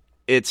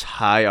 "It's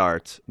high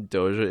art.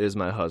 Doja is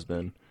my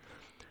husband,"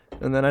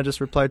 and then I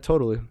just replied,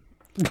 "Totally."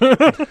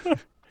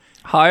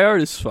 High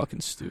art is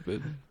fucking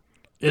stupid.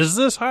 Is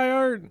this high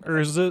art or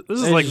is it? This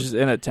is It's like just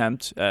an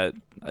attempt at.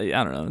 I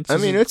don't know. I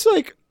mean, it's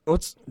like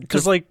what's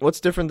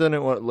different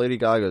than what Lady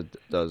Gaga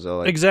does? Though,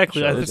 like,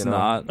 exactly. shows, it's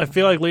not. I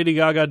feel like Lady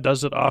Gaga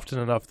does it often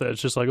enough that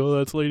it's just like, oh,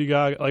 that's Lady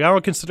Gaga. Like I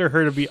don't consider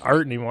her to be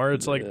art anymore.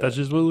 It's like that's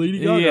just what Lady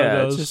Gaga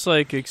does. It's just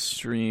like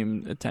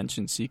extreme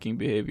attention-seeking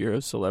behavior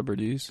of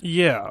celebrities.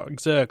 Yeah,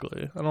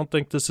 exactly. I don't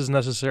think this is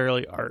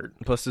necessarily art.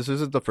 Plus, this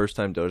isn't the first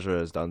time Doja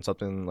has done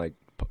something like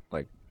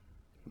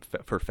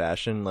for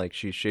fashion. Like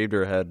she shaved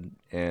her head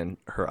and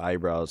her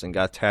eyebrows and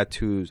got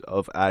tattoos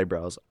of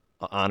eyebrows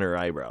on her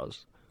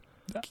eyebrows.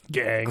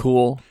 Gang.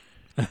 Cool.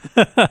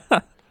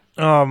 I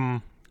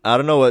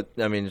don't know what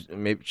I mean.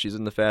 Maybe she's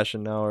in the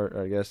fashion now,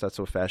 or I guess that's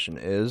what fashion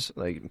is.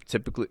 Like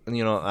typically,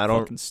 I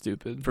don't. Fucking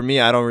stupid. For me,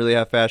 I don't really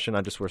have fashion.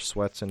 I just wear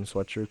sweats and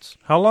sweatshirts.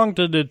 How long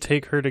did it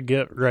take her to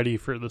get ready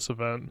for this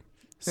event?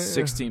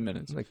 16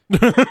 minutes. Like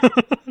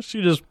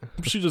She just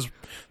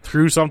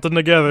threw something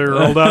together,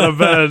 rolled out of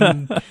bed,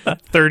 and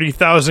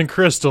 30,000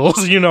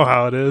 crystals. You know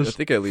how it I is.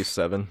 think at least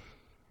 7,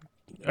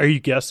 Are you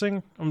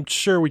guessing? I'm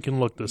sure we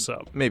can look this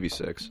up. maybe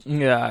 6.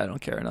 Yeah, I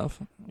don't care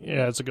enough.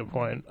 Yeah, that's a good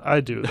point.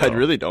 I do. I though.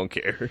 really don't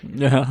care.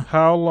 Yeah.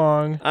 How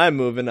long I'm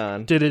moving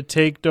on. did it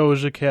take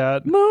Doja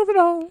Cat? Moving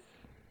on.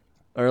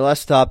 Our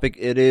last topic.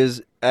 It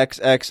is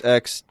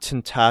XXX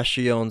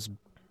Tentacion's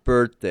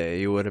birthday.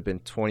 He would have been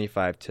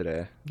 25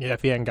 today. Yeah,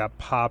 if he hadn't got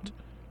popped.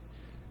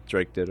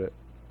 Drake did it.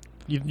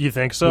 You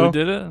think so? Who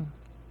did it?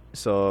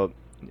 So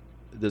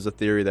there's a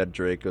theory that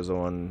Drake was the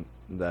one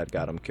that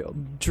got him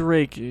killed.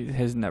 Drake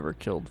has never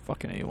killed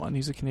fucking anyone.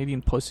 He's a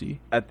Canadian pussy.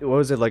 What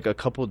was it, like a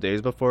couple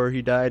days before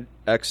he died?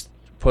 X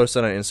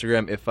posted on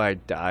Instagram, "If I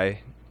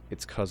die,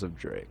 it's because of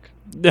Drake."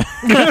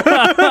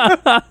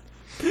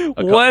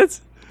 What?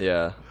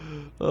 Yeah.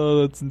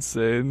 Oh, that's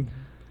insane.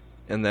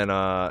 And then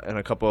and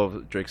a couple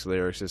of Drake's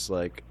lyrics is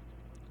like,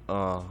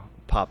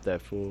 pop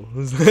that fool.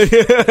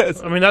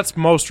 I mean, that's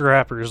most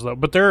rappers though,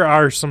 but there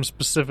are some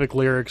specific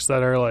lyrics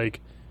that are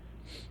like,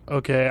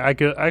 okay, I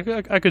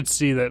could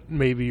see that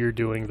maybe you're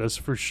doing this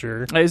for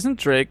sure. Isn't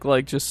Drake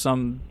like just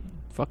some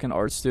fucking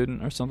art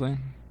student or something?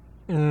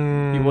 He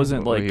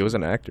wasn't Well, like he was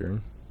an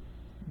actor.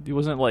 He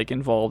wasn't like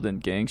involved in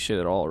gang shit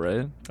at all,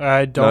 right?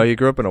 I don't. No, he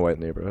grew up in a white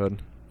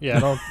neighborhood.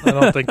 Yeah, I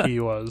don't think he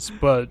was,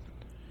 but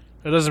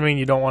it doesn't mean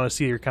you don't want to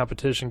see your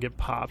competition get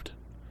popped.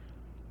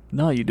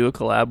 No, you do a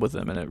collab with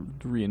him and it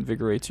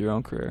reinvigorates your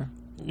own career.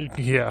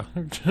 Yeah.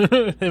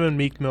 Him and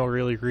Meek Mill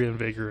really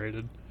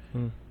reinvigorated.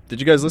 Did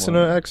you guys listen to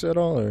X at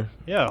all? Or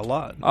Yeah, a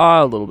lot.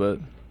 A little bit.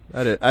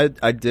 I did.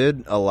 I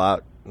did a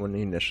lot when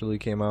he initially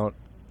came out.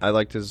 I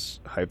liked his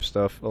hype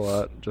stuff a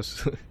lot.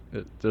 Just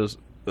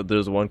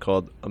there's one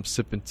called "I'm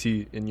sipping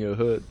tea in your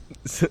hood."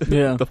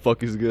 Yeah, the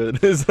fuck is good.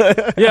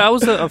 Yeah, I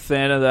was a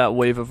fan of that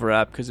wave of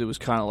rap because it was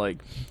kind of like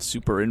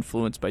super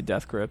influenced by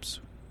Death Grips,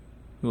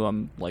 who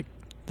I'm like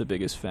the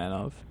biggest fan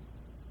of.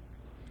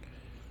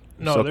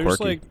 No, so there's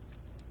quirky.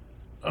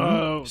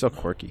 like, so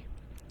quirky.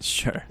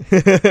 Sure.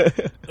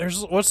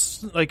 There's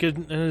what's like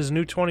in his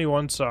new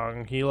 21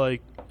 song, he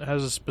like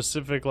has a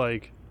specific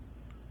like.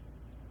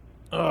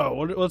 Oh,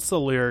 what's the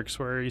lyrics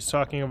where he's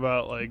talking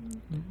about like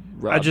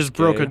I just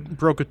broke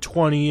a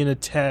 20 and a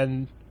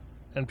 10,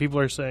 and people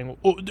are saying,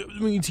 "Oh,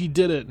 that means he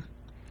did it."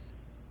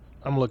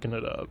 I'm looking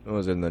it up. It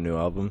was in the new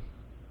album.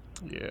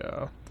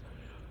 Yeah.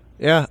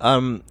 Yeah.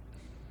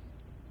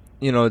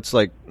 It's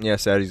like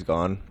sad he's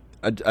gone.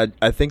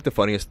 I think the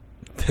funniest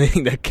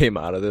thing that came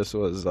out of this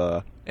was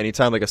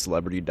anytime like a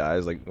celebrity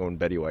dies, like when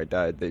Betty White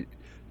died, they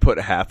put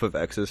half of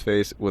X's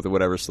face with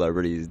whatever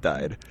celebrities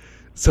died.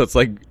 So it's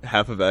like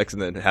half of X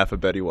and then half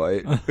of Betty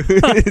White.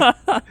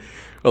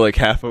 Or like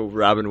half of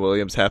Robin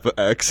Williams, half of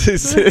X.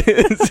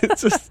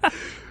 It's just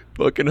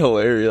fucking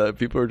hilarious.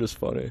 People are just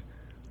funny.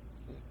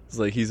 It's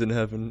like he's in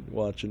heaven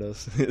watching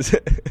us.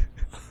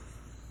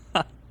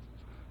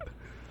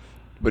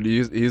 But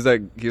he's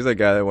that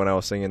guy that when I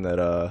was singing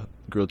that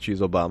grilled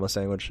cheese Obama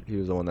sandwich, he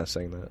was the one that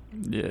sang that.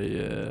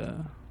 Yeah.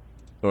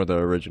 Or the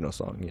original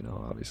song,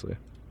 obviously.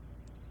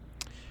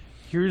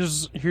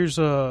 Here's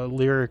a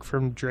lyric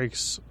from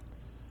Drake's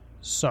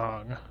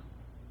song.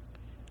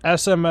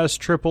 SMS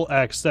triple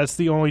X, that's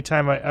the only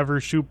time I ever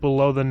shoot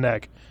below the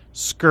neck.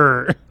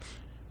 Skrr.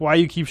 Why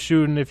you keep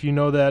shooting if you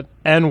know that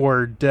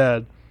N-word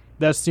dead?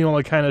 That's the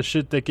only kind of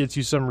shit that gets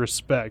you some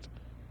respect.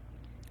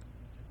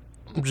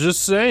 I'm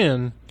just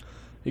saying.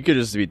 You could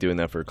just be doing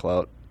that for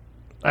clout.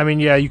 I mean,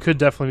 yeah, you could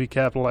definitely be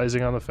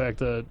capitalizing on the fact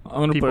that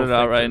I'm gonna put it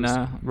out right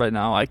now. Right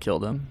now, I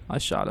killed him. I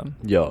shot him.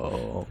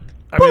 Yo.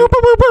 I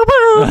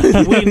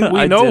mean,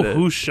 we know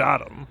who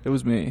shot him. It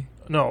was me.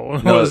 No,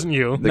 it wasn't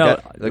you.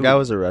 The guy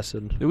was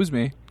arrested. It was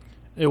me.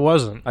 It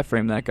wasn't. I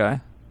framed that guy.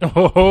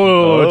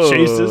 Oh,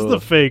 Chase is the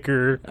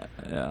faker.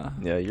 Yeah.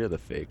 Yeah, you're the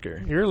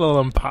faker. You're a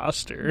little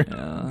imposter.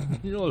 Yeah.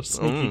 You're a little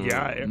sneaky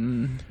guy.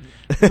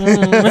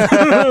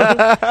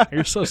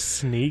 You're so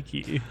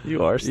sneaky.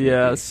 You are sneaky.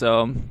 Yeah,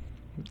 so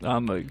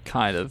I'm a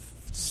kind of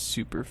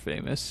super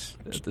famous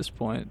at this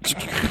point.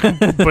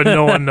 But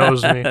no one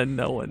knows me.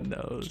 No one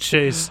knows.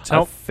 Chase,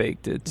 I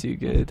faked it too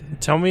good.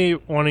 Tell me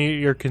one of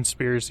your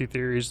conspiracy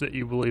theories that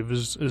you believe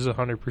is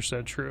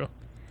 100% true.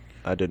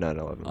 I did not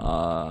know of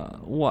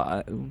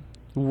it.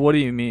 What do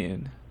you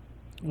mean?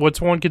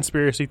 What's one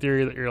conspiracy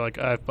theory that you're like,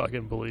 I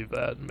fucking believe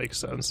that? It makes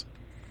sense.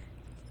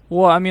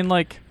 Well, I mean,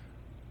 like,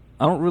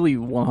 I don't really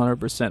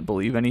 100%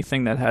 believe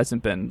anything that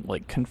hasn't been,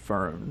 like,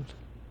 confirmed.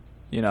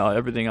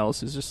 Everything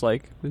else is just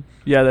like,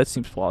 yeah, that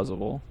seems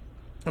plausible.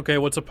 Okay,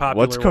 what's a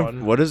popular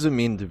one? What does it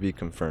mean to be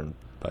confirmed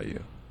by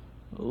you?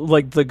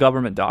 Like, the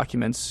government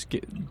documents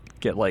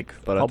get like,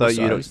 but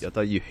publicized. I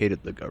thought you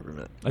hated the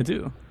government. I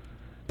do.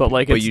 But,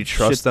 like, but it's you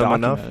trust them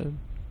documented. enough?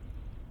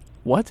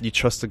 What? You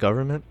trust the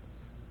government?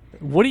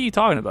 What are you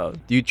talking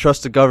about? Do you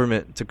trust the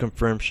government to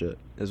confirm shit?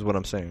 Is what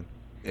I'm saying.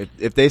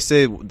 If they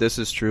say this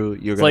is true,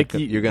 you're gonna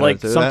do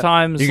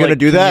sometimes that. You're gonna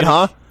do that,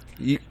 huh?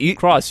 You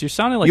Cross. You're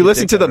sounding like you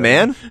listen to the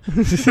man.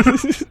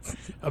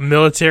 A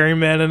military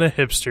man and a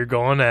hipster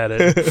going at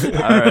it.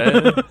 All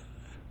right.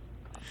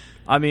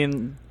 I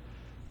mean,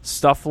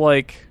 stuff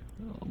like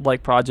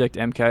Project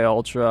MK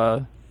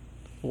Ultra,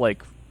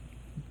 like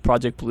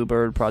Project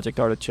Bluebird, Project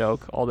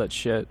Artichoke, all that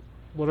shit.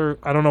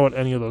 I don't know what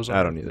any of those are.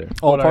 I don't either.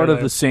 All part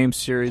of the same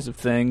series of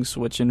things,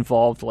 which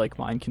involved like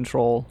mind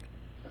control.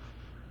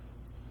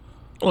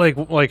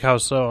 Like how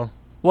so?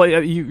 Well,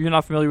 you're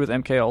not familiar with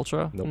MK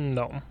Ultra? Nope.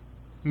 No.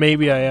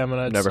 Maybe I am,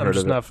 and I'm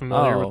just not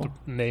familiar with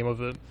the name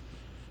of it.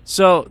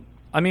 So,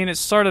 I mean, it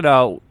started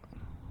out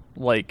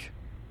like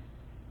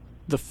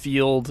the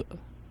field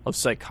of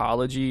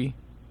psychology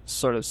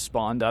sort of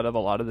spawned out of a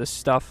lot of this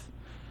stuff.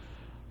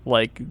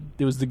 Like,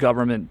 it was the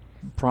government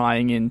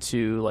prying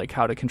into like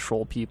how to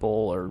control people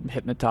or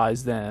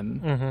hypnotize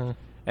them. Mm-hmm.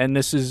 And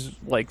this is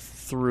like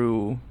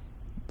through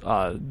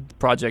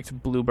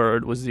Project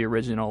Bluebird was the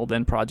original,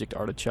 then Project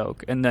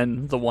Artichoke, and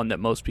then the one that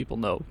most people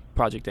know,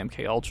 Project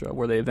MK Ultra,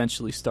 where they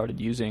eventually started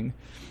using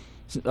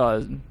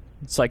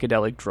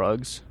psychedelic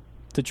drugs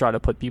to try to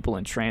put people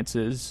in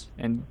trances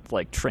and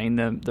like train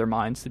their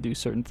minds to do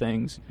certain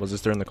things. Was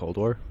this during the Cold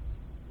War?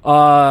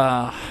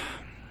 I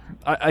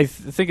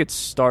think it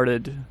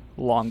started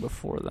long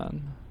before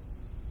then.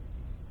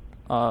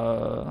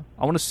 I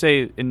want to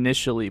say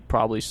initially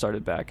probably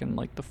started back in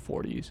like the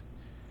 40s.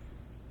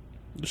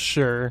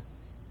 Sure.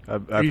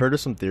 I've heard of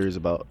some theories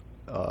about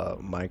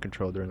mind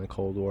control during the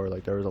Cold War.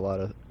 Like there was a lot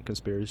of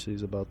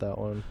conspiracies about that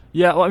one.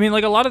 Yeah, well, I mean,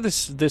 like a lot of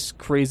this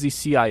crazy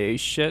CIA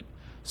shit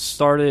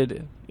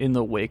started in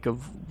the wake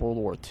of World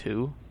War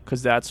II,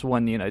 because that's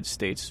when the United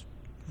States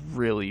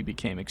really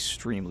became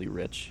extremely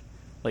rich,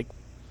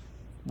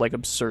 like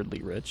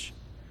absurdly rich.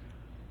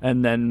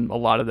 And then a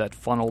lot of that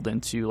funneled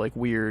into like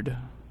weird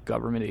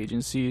government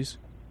agencies.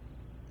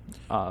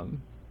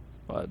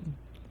 But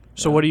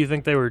So what do you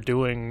think they were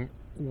doing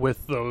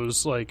with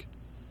those, like,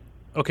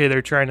 okay,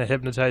 they're trying to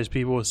hypnotize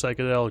people with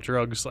psychedelic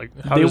drugs, like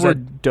how they does were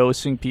that...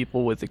 dosing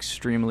people with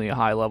extremely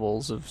high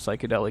levels of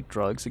psychedelic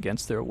drugs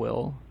against their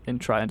will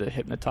and trying to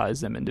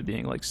hypnotize them into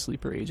being like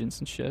sleeper agents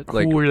and shit.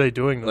 Like- Who were they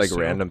doing this Like to?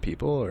 random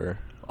people, or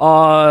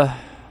I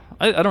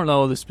don't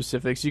know the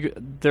specifics.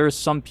 There are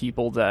some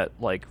people that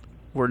like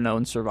were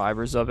known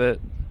survivors of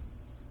it,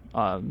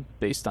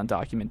 based on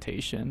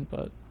documentation,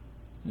 but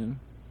yeah.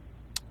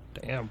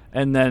 Damn.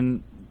 And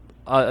then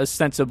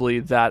ostensibly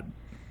that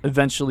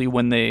eventually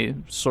when they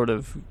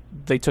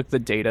took the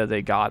data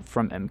they got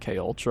from MK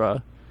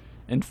Ultra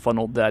and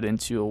funneled that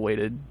into a way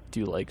to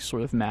do like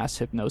sort of mass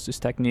hypnosis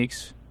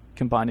techniques,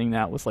 combining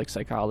that with like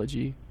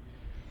psychology,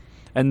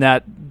 and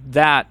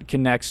that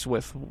connects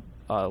with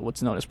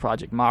what's known as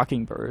Project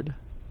Mockingbird,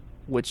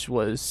 which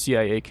was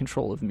CIA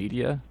control of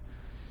media,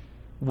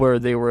 where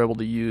they were able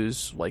to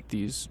use like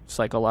these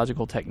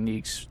psychological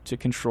techniques to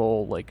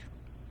control like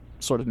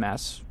sort of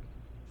mass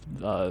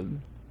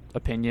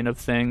opinion of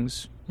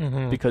things,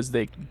 because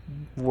they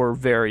were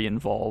very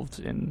involved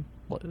in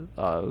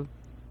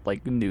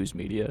like news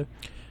media.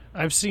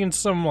 I've seen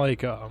some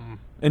like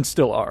And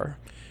still are.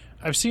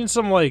 I've seen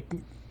some like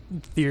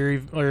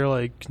theory or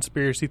like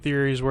conspiracy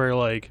theories where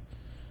like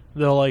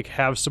they'll like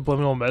have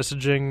subliminal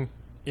messaging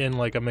in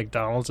like a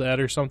McDonald's ad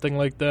or something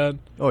like that,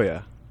 oh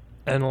yeah,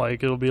 and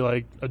like it'll be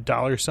like a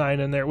dollar sign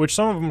in there, which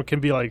some of them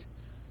can be like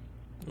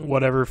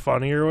whatever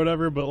funny or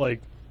whatever, but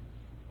like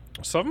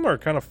some of them are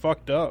kind of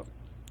fucked up.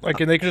 Like,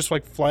 and they can just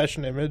like flash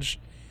an image,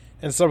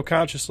 and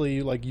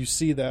subconsciously, like you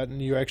see that and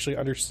you actually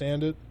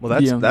understand it. well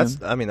that's Yeah, that's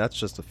I mean that's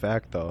just a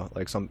fact though.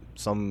 Like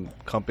some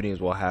companies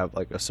will have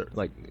like a certain,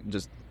 like,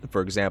 just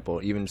for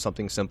example, even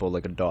something simple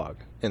like a dog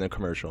in a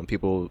commercial, and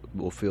people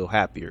will feel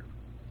happier,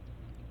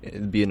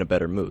 be in a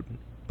better mood.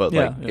 But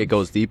Yeah, like yeah. it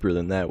goes deeper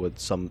than that with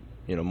some,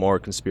 more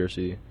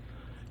conspiracy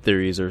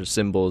theories or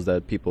symbols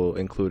that people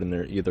include in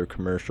their either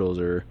commercials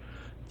or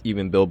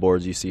even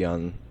billboards you see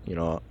on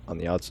on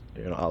the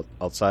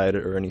outside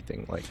or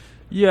anything like.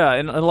 Yeah,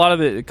 and a lot of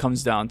it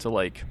comes down to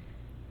like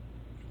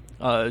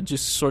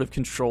just sort of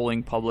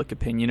controlling public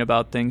opinion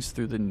about things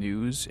through the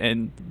news,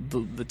 and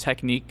the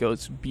technique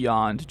goes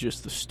beyond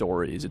just the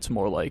stories. It's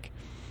more like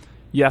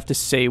you have to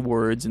say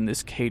words in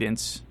this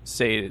cadence,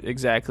 say it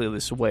exactly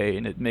this way,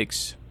 and it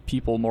makes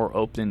people more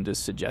open to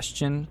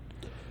suggestion.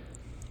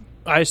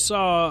 I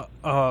saw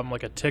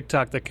like a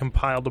TikTok that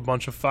compiled a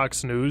bunch of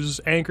Fox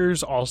News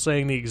anchors all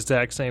saying the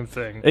exact same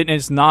thing. And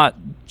it's not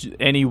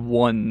any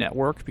one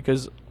network,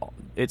 because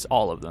it's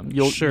all of them.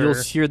 You'll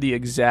hear the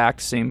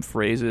exact same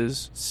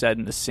phrases said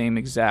in the same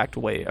exact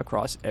way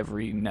across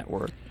every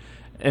network.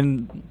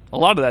 And a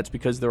lot of that's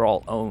because they're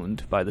all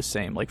owned by the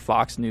same, like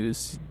Fox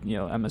News,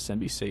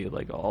 MSNBC,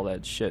 like all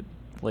that shit,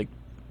 like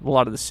a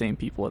lot of the same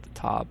people at the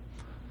top.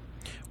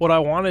 What I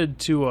wanted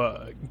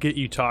to get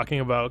you talking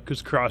about,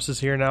 because Cross is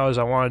here now, is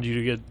I wanted you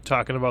to get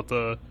talking about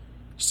the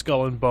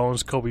Skull and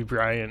Bones Kobe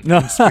Bryant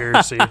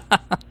conspiracy.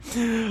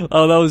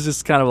 Oh, that was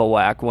just kind of a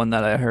whack one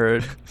that I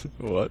heard.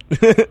 What?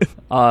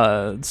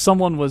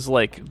 Someone was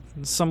like,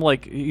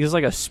 he's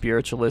like a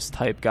spiritualist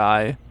type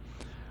guy.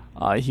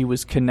 He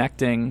was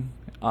connecting.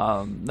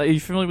 Are you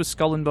familiar with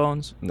Skull and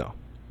Bones? No.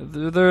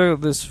 They're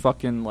this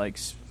fucking like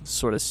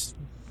sort of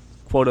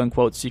quote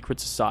unquote secret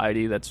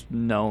society that's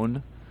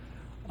known.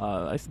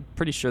 I'm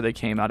pretty sure they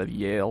came out of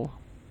Yale.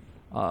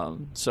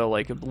 So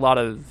like a lot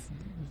of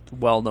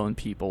well-known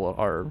people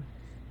are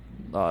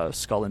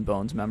Skull and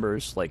Bones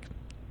members, like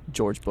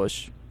George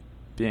Bush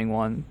being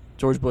one.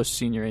 George Bush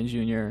Sr. and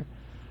Jr.,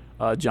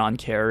 John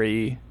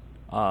Kerry,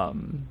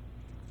 the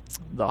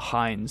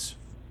Heinz,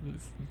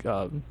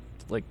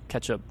 like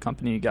ketchup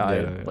company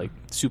guy, Yeah. like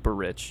super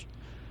rich.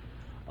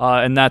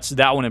 And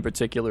that one in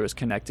particular is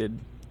connected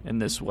in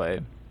this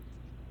way.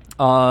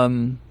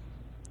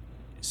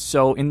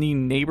 So in the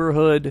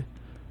neighborhood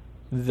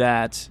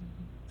that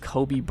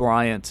Kobe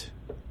Bryant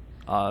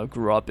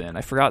grew up in,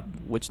 I forgot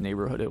which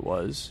neighborhood it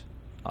was,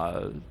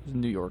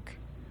 New York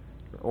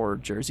or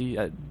Jersey,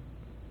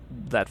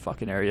 that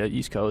fucking area,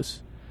 East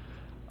Coast.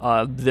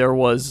 There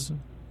was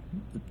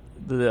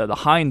the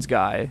Heinz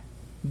guy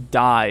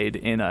died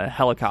in a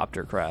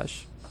helicopter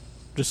crash,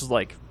 just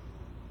like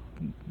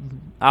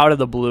out of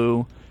the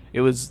blue.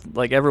 It was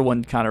like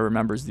everyone kind of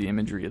remembers the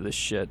imagery of this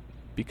shit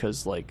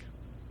because like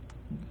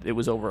it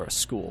was over a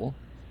school,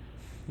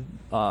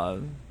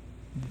 and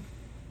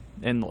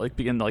like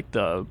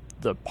the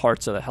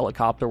parts of the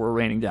helicopter were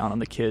raining down on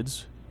the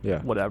kids,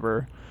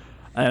 whatever.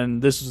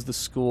 And this was the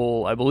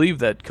school, I believe,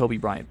 that Kobe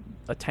Bryant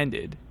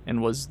attended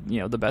and was,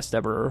 the best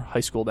ever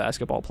high school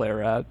basketball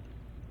player at.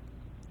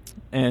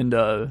 And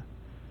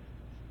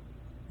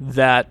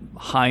that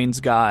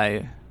Heinz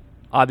guy,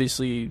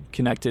 obviously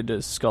connected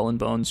to Skull and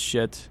Bones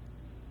shit.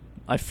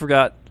 I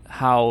forgot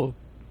how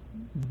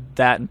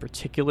that in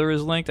particular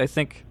is linked. I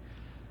think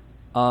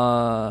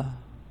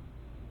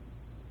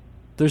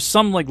there's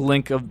some like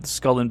link of the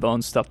Skull and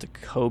Bones stuff to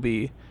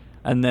Kobe,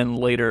 and then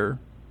later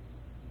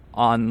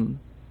on,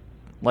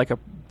 like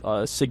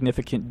a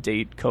significant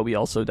date, Kobe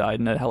also died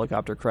in a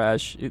helicopter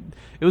crash. It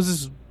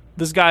was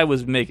this guy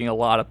was making a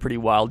lot of pretty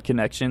wild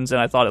connections, and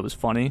I thought it was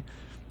funny.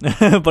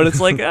 But it's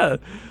like,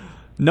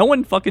 no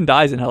one fucking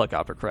dies in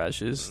helicopter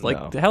crashes. Like,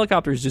 No. the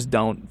helicopters just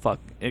don't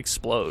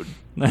explode.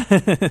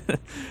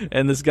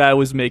 And this guy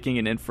was making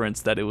an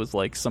inference that it was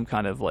like some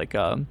kind of like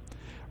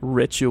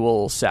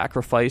ritual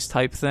sacrifice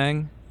type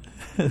thing.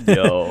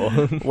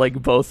 Yo. Like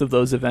both of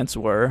those events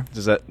were.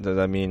 Does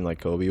that mean like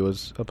Kobe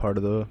was a part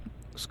of the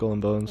Skull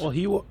and Bones?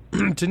 Well,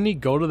 didn't he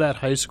go to that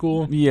high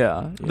school?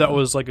 Yeah. That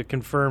was like a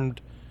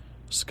confirmed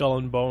Skull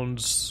and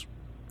Bones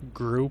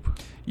group.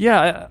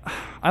 Yeah,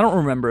 I don't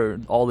remember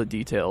all the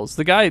details.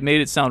 The guy made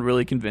it sound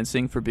really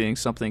convincing for being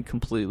something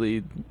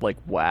completely, like,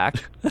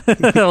 whack.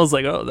 I was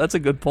like, oh, that's a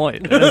good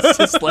point. And it's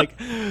just, like,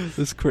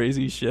 this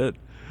crazy shit.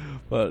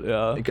 But,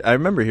 yeah. I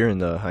remember hearing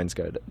the Heinz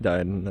guy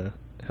died in a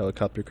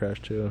helicopter crash,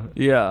 too.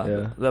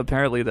 Yeah.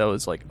 Apparently that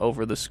was, like,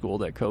 over the school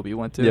that Kobe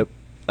went to. Yep.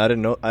 I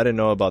didn't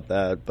know about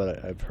that,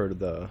 but I've heard of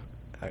the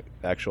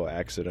actual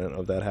accident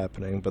of that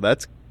happening. But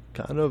that's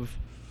kind of...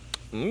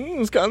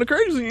 it's kind of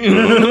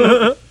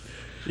crazy.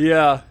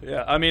 Yeah.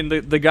 I mean,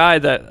 the guy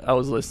that I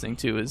was listening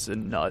to is a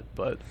nut,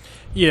 but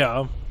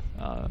Yeah.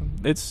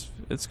 it's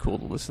cool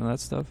to listen to that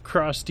stuff.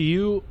 Cross, do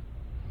you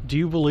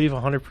believe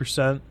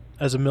 100%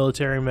 as a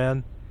military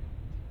man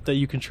that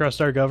you can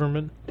trust our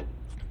government?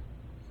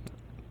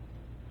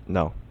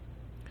 No.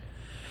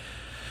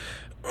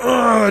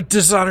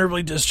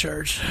 Dishonorably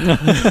discharged.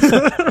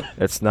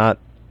 It's not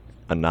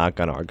a knock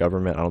on our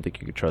government. I don't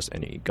think you can trust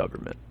any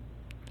government.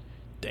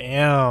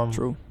 Damn.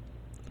 True.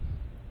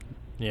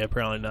 Yeah,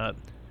 probably not.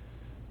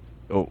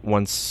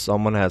 Once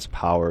someone has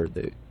power,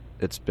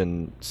 it's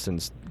been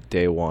since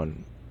day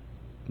one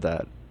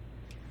that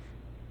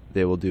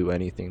they will do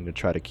anything to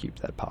try to keep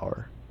that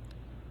power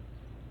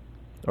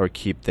or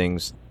keep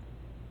things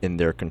in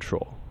their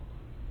control,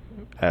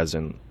 as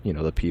in,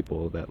 the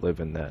people that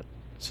live in that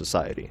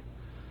society.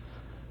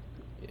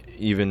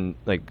 Even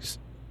like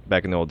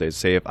back in the old days,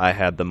 say if I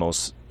had the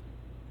most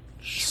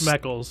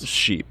Schmeckles.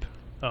 sheep,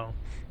 Oh.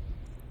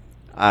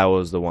 I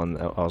was the one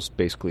that I was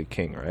basically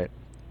king, right?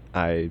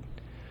 I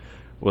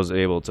was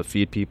able to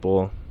feed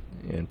people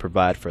and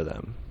provide for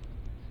them.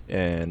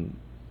 And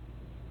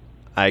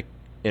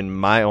in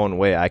my own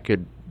way, I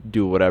could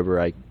do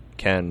whatever I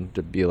can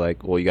to be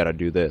like, well, you got to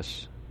do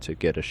this to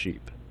get a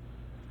sheep.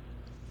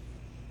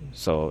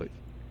 So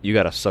you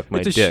got to suck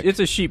my dick. It's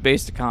a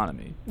sheep-based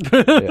economy.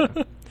 Yeah.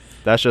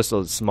 That's just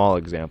a small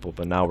example,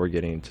 but now we're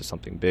getting into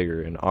something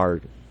bigger in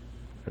our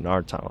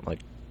town. Like,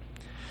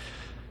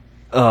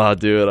 oh,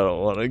 dude, I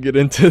don't want to get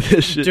into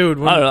this shit. Dude,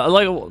 I don't know.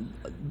 Like,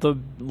 the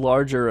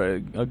larger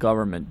a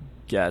government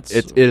gets,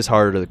 It is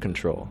harder to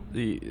control.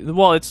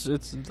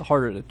 it's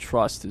harder to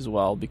trust as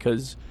well,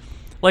 because,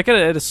 like,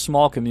 at a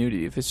small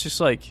community, if it's just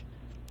like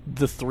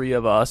the three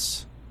of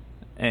us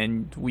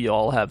and we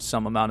all have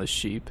some amount of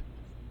sheep,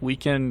 we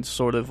can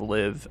sort of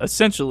live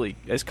essentially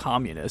as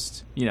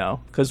communists,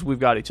 because we've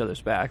got each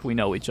other's back, we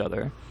know each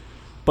other.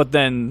 But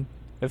then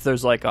if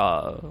there's like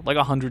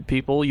 100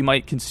 people, you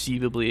might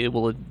conceivably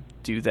able to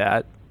do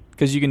that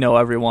because you can know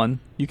everyone.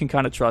 You can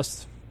kind of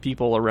trust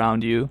people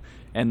around you,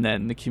 and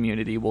then the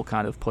community will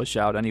kind of push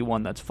out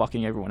anyone that's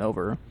fucking everyone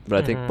over.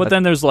 But I think, But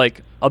then there's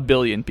like a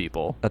billion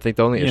people. I think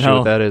the only issue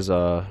with that is,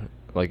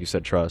 like you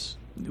said, trust.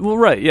 Well,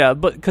 right, yeah,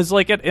 but because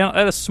like at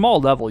a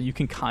small level, you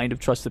can kind of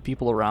trust the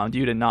people around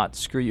you to not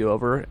screw you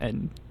over,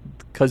 and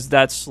because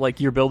that's like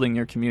you're building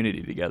your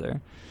community together.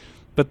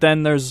 But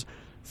then there's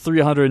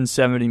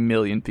 370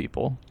 million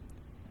people,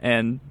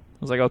 and I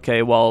was like,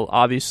 okay, well,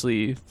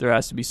 obviously there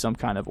has to be some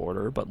kind of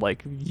order, but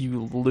like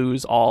you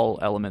lose all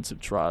elements of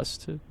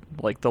trust.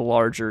 Like the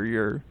larger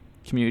your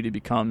community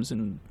becomes,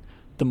 and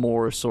the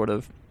more sort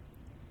of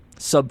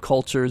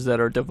subcultures that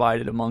are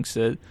divided amongst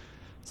it.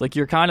 It's like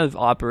you're kind of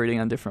operating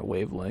on different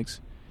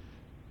wavelengths.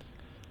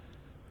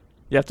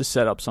 You have to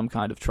set up some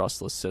kind of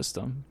trustless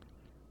system.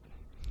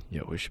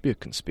 Yo, we should be a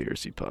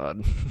conspiracy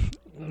pod.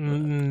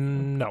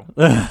 No.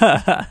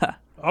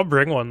 I'll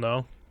bring one,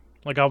 though.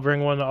 Like, I'll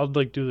bring one. I'll,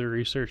 like, do the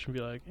research and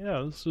be like,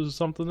 yeah, this is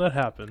something that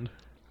happened.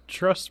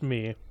 Trust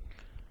me.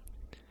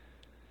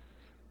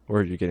 Where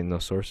are you getting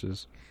those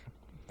sources?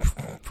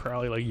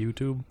 Probably, like,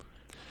 YouTube.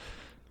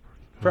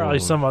 Probably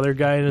some other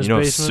guy in his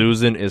basement.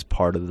 Susan Susan is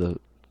part of the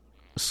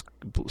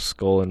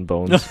Skull and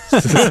Bones.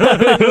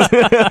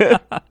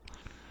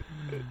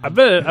 I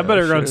bet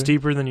it runs sure.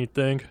 deeper than you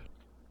think.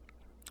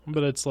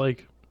 But it's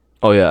like...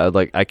 Oh, yeah,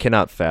 like, I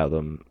cannot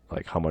fathom,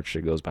 like, how much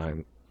shit goes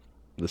behind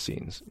the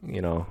scenes,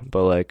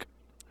 But, like,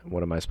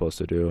 what am I supposed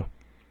to do?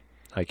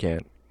 I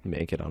can't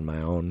make it on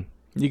my own.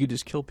 You could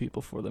just kill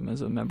people for them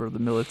as a member of the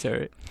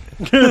military.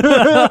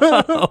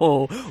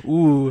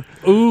 Ooh.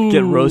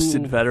 Get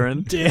roasted,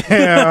 veteran.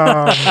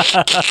 Damn.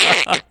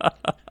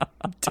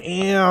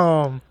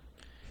 Damn.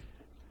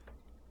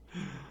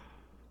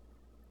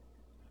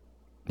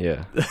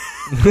 Yeah.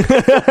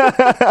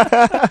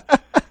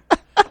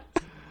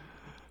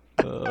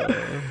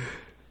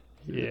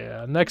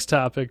 Yeah. Next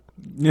topic.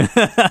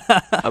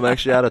 I'm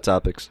actually out of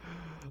topics,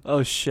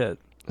 Oh shit.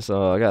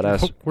 so I got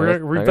asked.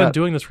 We've been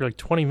doing this for like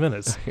 20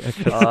 minutes.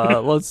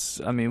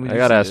 Let's. I mean, we I just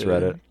gotta need ask to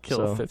Reddit, Kill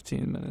so.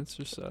 15 minutes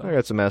or so. I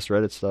got some Ask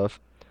Reddit stuff.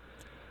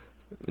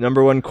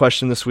 Number one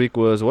question this week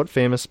was, what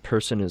famous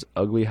person is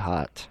ugly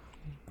hot?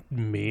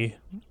 Me.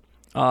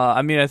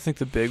 I mean, I think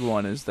the big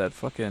one is that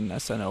fucking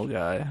SNL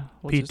guy.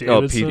 What's Pete his name?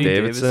 Davidson? Pete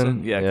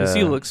Davidson? Yeah, because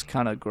he Yeah. looks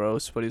kind of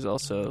gross, but he's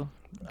also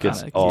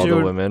Gets kinda all cute.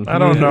 the women. I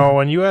don't know.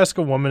 When you ask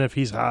a woman if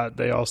he's hot,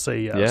 they all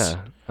say yes.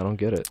 Yeah, I don't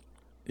get it.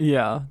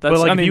 Yeah, But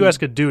that's. like, I if mean, you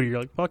ask a dude, you're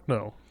like, fuck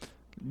no.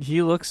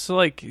 he looks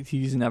like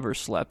he's never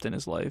slept in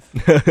his life.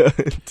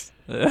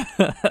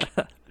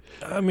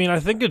 I mean, I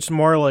think it's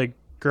more like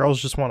girls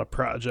just want a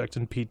project,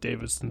 and Pete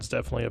Davidson's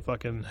definitely a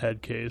fucking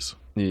head case.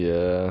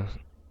 Yeah.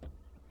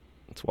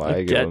 That's why I Like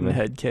get getting women.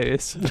 head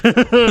case.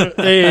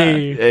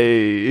 Hey.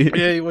 Hey.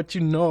 Hey, what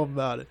you know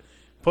about it?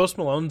 Post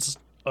Malone's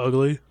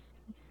ugly.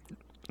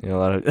 You know, a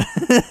lot of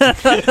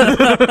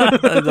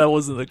That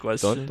wasn't the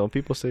question. don't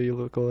people say you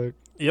look alike?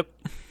 Yep.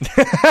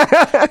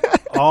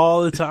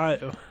 All the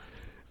time.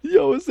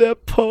 Yo, is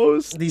that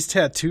Post? These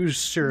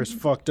tattoos sure as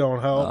fuck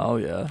don't help. Oh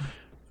yeah.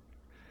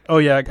 Oh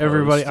yeah,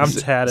 everybody, Post.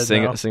 I'm tatted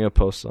now. Sing a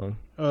Post song.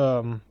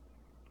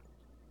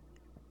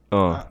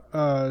 Oh.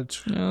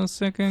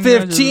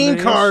 15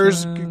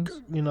 cars.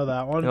 You know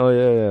that one? Oh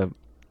yeah.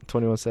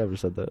 21 Savage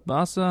said that.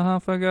 Bossa, I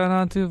forgot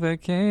how to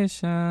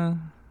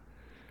vacation.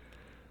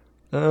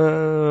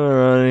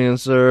 Running in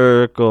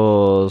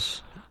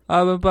circles.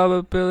 I've been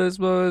popping pills,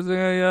 boys, and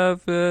yeah,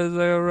 feels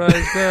like a right.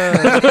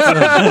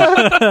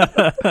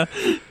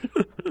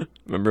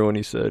 Remember when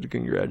he said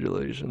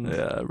congratulations?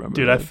 Yeah, I remember.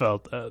 Dude, that. I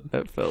felt that.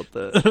 I felt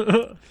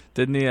that.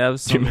 Didn't he have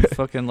some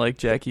fucking like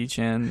Jackie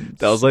Chan?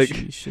 That was like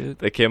shit.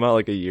 that came out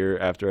like a year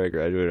after I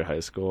graduated high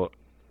school.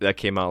 That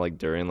came out like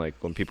during like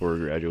when people were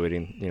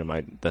graduating, you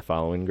know, the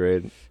following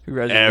grade.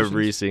 Congratulations.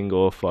 Every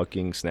single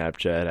fucking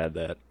Snapchat had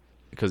that.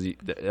 Because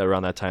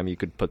around that time you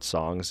could put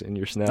songs in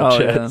your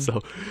Snapchat. yeah.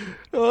 So,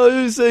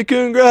 you say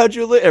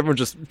congratulate. Everyone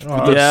just.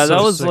 Yeah, that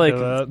was sick like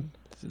of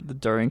that.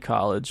 during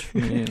college for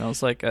me, and I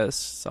was like, "This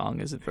song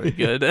isn't very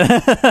good."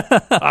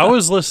 I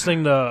was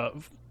listening to,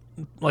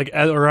 like,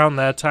 around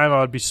that time,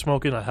 I would be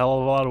smoking a hell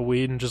of a lot of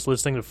weed and just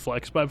listening to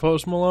Flex by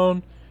Post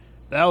Malone.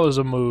 That was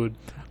a mood.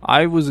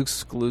 I was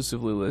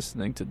exclusively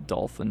listening to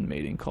dolphin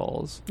mating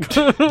calls.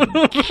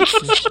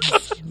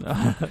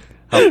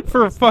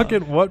 For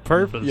fucking what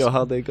purpose? Yo,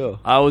 how'd they go?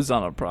 I was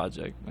on a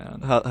project,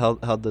 man.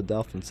 How'd the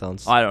dolphin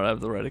sounds? I don't have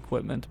the right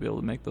equipment to be able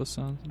to make those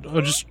sounds.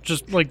 Oh,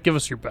 just like, give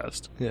us your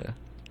best. Yeah.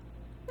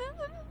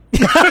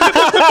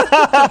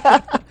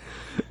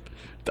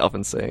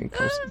 Dolphin saying,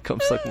 come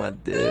suck my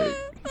dick.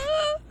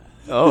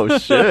 Oh,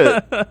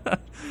 shit.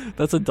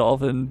 That's a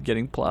dolphin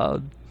getting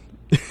plowed.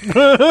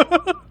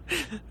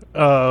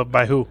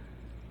 By who?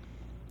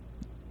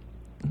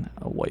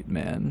 A white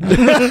man.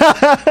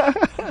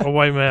 A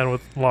white man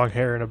with long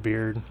hair and a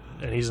beard,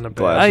 and he's in a bed.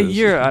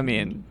 Glasses. I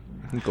mean,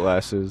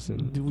 Glasses.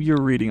 And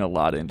you're reading a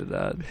lot into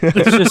that.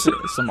 It's just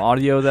some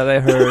audio that I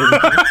heard.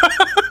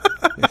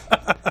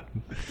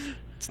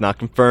 it's not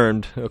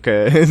confirmed.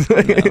 Okay.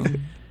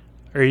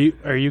 Are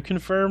you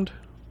confirmed?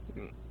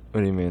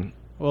 What do you mean?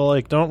 Well,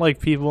 like, don't like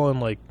people in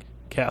like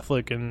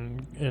Catholic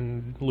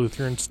and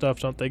Lutheran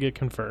stuff, don't they get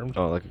confirmed?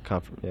 Oh, like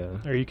a yeah.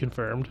 Are you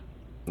confirmed?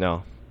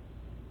 No.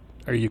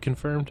 Are you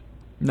confirmed?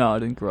 No, I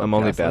didn't grow up I'm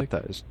only Catholic.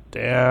 baptized.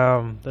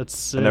 Damn, that's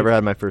sick. I never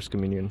had my first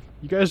communion.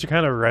 You guys are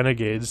kind of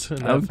renegades.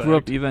 In I that grew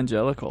up fact.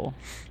 evangelical.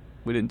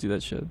 We didn't do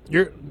that shit.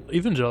 Your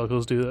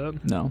evangelicals do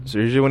that. No. So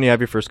usually when you have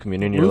your first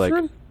communion, you're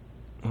Lutheran?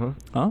 like,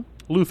 Huh?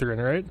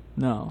 Lutheran, right?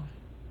 No.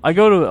 I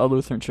go to a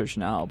Lutheran church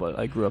now, but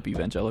I grew up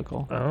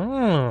evangelical.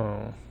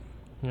 Oh,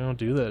 you don't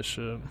do that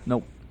shit.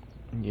 Nope.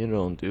 you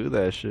don't do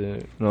that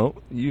shit. No,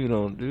 you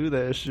don't do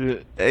that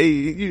shit. Hey,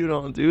 you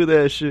don't do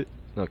that shit.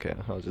 Okay,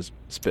 I was just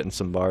spitting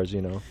some bars,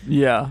 you know.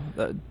 Yeah.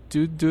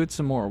 Do it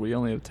some more. We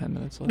only have 10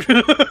 minutes left.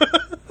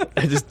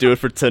 I just do it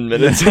for 10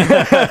 minutes. All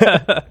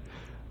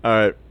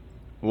right.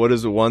 What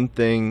is one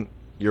thing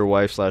your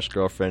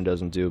wife/girlfriend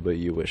doesn't do but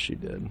you wish she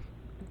did?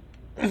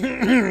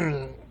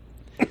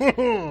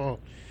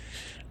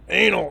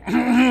 Anal.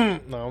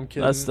 No, I'm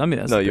kidding. That's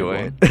no, a you good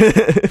ain't.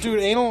 one. Dude,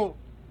 anal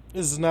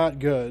is not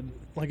good.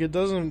 Like, it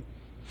doesn't...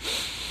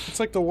 It's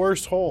like the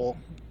worst hole.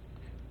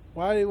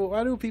 Why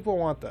do people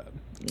want that?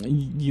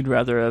 You'd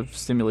rather have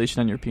stimulation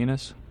on your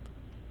penis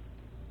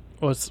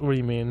What do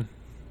you mean?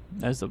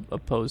 as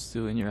opposed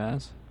to in your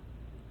ass?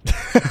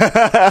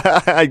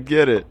 I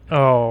get it.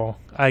 Oh,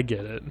 I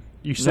get it.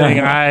 You saying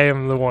I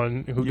am the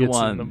one who You gets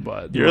want- in the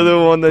butt. You're the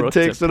one that Brooke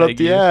takes to it up peg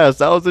the you. ass.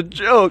 That was a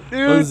joke, dude.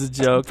 It was a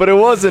joke. But it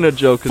wasn't a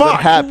joke because it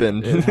Fuck.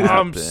 happened. It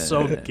I'm happened.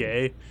 so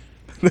gay.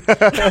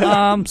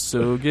 I'm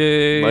so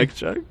gay. Mike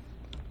check.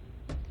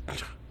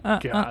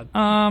 God.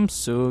 I'm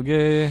so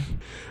gay.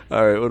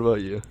 All right, what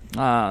about you?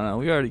 I don't know.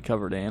 We already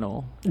covered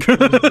anal.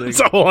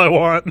 That's all I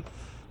want.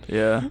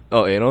 Yeah.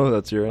 Oh, anal?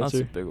 That's your That's a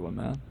answer? big one,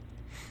 man.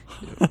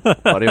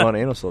 Why do you want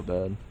anal so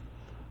bad?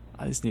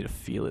 I just need to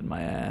feel it in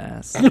my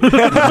ass. Dude,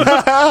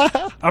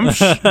 I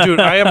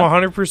am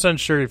 100%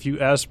 sure if you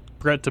asked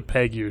Brett to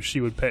peg you,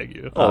 she would peg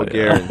you. Oh,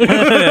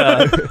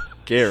 guaranteed.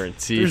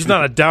 Guaranteed. There's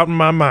not a doubt in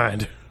my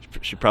mind.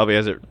 She probably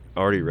has it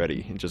already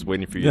ready and just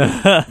waiting for you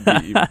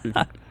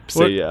to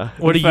say yeah.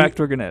 In fact,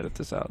 we're gonna edit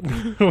this out.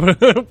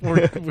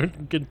 we're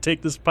gonna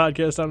take this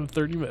podcast down in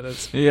 30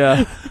 minutes.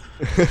 Yeah.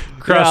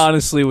 Cross-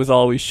 honestly, with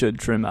all we should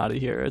trim out of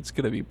here, it's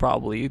gonna be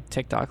probably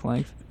TikTok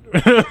length.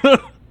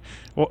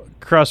 Well,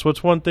 Cross,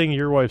 what's one thing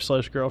your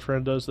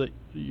wife/girlfriend does that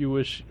you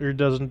wish or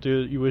doesn't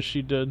do that you wish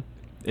she did?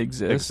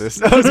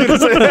 Exist. I was gonna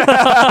say.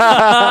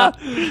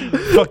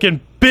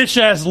 Fucking bitch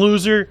ass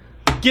loser.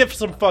 Give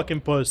some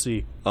fucking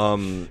pussy.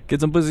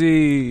 Get some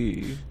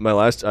pussy.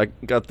 I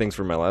got things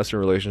for my last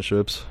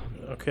relationships.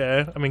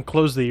 Okay. I mean,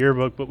 close the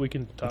yearbook, but we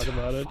can talk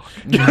about it.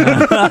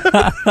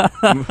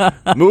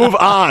 Move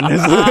on.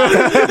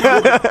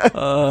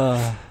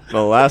 The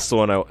last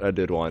one I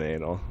did want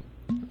anal.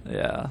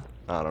 Yeah.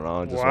 I don't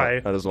know. Why?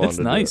 I just wanted It's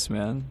to nice, do it.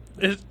 man.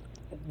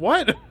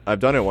 What? I've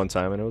done it one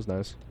time and it was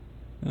nice.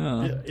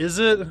 Yeah. Is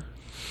it?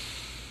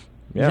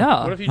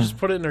 Yeah. What if you just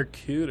put it in her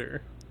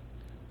cooter?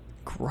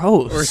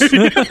 Gross.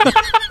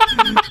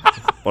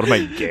 What am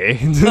I, gay?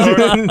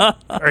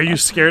 Are you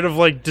scared of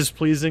like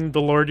displeasing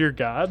the Lord your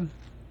God?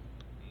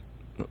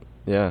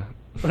 Yeah.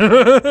 You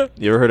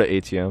ever heard of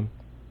ATM?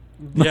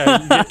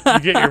 Yeah, you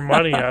get your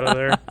money out of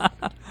there.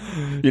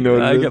 You know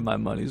what I it is? get my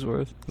money's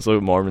worth. That's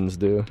what Mormons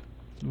do.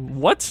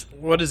 What?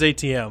 What is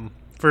ATM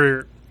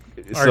for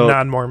our So-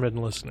 non-Mormon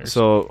listeners?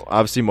 So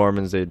obviously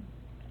Mormons, they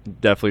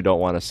definitely don't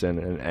want to sin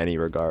in any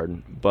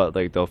regard, but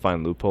like they'll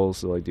find loopholes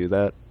to like do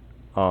that.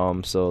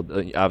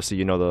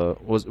 Obviously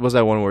was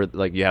that one where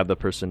like you have the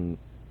person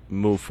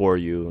move for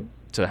you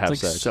to have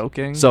It's like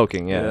sex?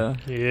 soaking. Yeah.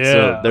 Yeah.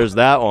 So there's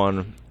that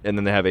one, and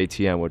then they have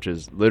ATM, which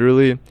is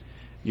literally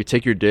you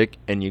take your dick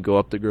and you go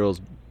up the girl's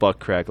butt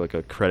crack like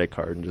a credit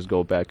card and just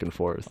go back and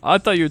forth. I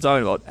thought you were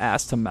talking about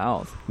ass to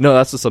mouth. No,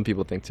 that's what some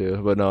people think too,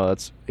 but no,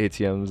 that's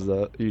ATMs.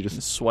 You just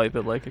Just swipe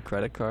it like a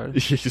credit card. you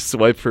just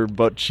swipe her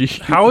butt cheek.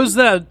 How is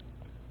that?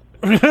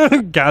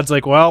 God's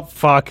like, well,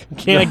 fuck,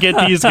 can't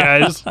get these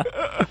guys.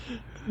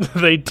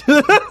 They ditched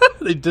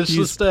the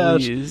Please,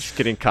 stash. please. Just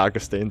getting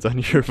caca stains on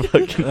your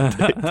fucking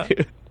dick,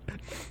 dude.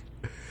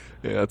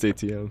 Yeah, that's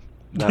ATM.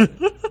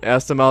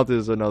 Ass to mouth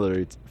is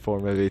another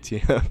form of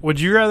ATM. Would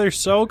you rather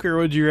soak or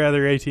would you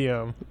rather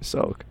ATM?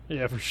 Soak.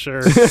 Yeah, for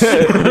sure.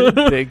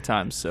 Big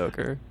time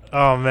soaker.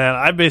 Oh man,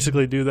 I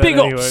basically do that Big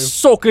anyway. ol'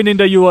 soaking in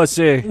the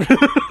USA.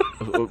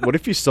 What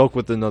if you soak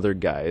with another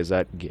guy? Is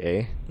that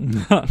gay?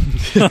 You're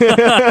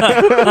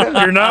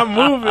not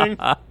moving.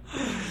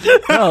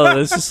 No,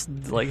 it's just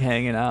like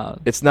hanging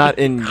out. It's not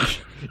in.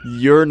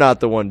 You're not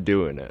the one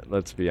doing it.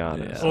 Let's be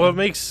honest. Yeah. Well, it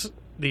makes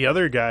the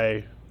other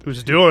guy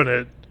who's doing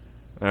it.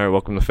 All right,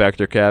 welcome to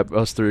Factor Cap.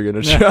 Us three are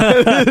gonna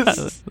try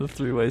this. The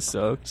three-way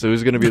soak. So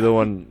who's gonna be the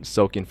one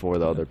soaking for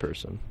the other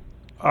person?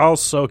 I'll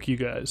soak you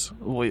guys.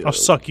 Wait, I'll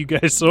suck you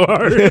guys so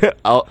hard.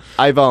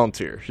 I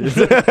volunteer.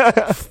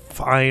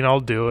 Fine, I'll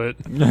do it.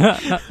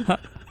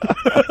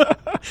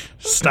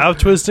 Stop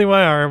twisting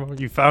my arm.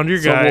 You found your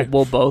So guy.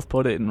 we'll both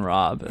put it in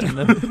Rob. And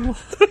then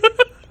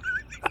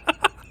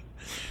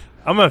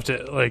I'm gonna have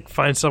to like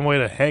find some way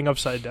to hang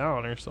upside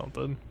down or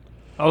something.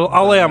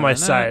 I'll lay on my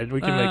side. We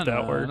can make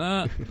that work.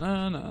 I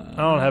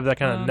don't have that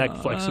kind of neck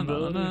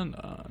flexibility.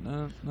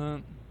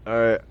 All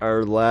right,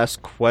 our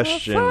last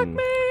question. Fuck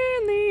me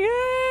in the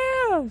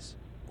ass.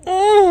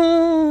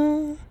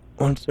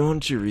 Why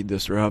don't you read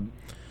this, Rob?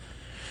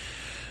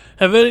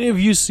 Have any of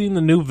you seen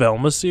the new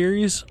Velma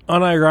series?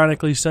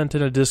 Unironically sent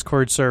in a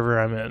Discord server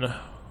I'm in.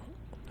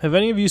 Have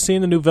any of you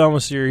seen the new Velma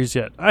series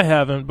yet? I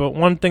haven't, but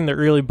one thing that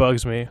really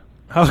bugs me.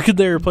 How could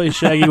they replace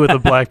Shaggy with a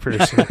black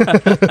person?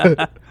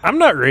 I'm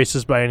not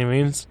racist by any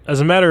means. As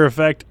a matter of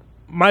fact,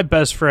 my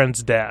best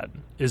friend's dad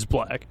is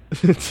black.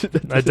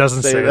 That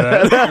doesn't say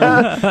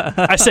that.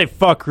 I say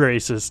fuck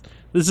racist.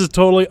 This is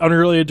totally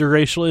unrelated to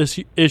racial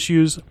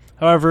issues,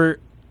 however,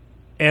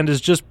 and is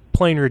just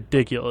plain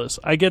ridiculous.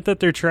 I get that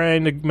they're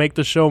trying to make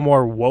the show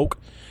more woke,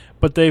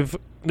 but they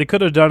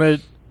could have done it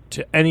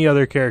to any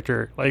other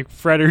character, like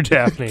Fred or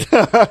Daphne.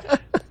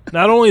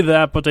 Not only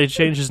that, but they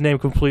changed his name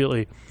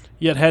completely,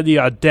 yet had the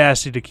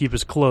audacity to keep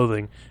his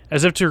clothing,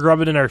 as if to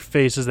rub it in our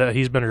faces that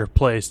he's been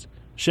replaced.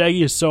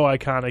 Shaggy is so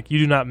iconic, you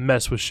do not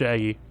mess with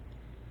Shaggy.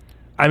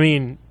 I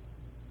mean,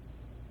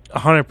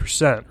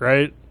 100%,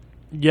 right?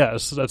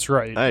 Yes, that's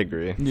right. I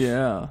agree.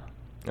 Yeah.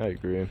 I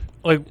agree.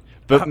 Like,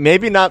 But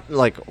maybe not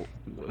like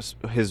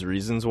his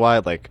reasons why.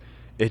 Like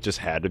it just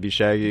had to be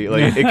Shaggy.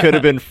 Like it could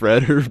have been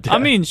Fred or Daphne. I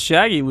mean,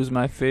 Shaggy was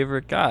my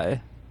favorite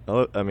guy.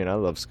 I mean, I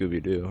love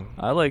Scooby Doo.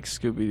 I like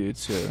Scooby-Doo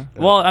too.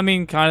 Well, I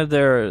mean, kind of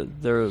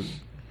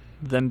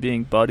them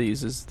being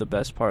buddies is the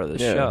best part of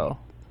the Yeah. show.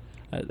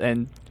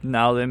 And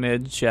now they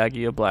made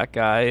Shaggy a black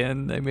guy,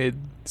 and they made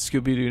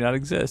Scooby-Doo not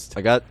exist.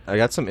 I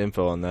got some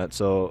info on that.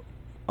 So,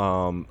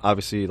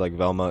 obviously, like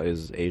Velma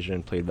is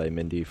Asian, played by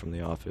Mindy from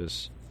The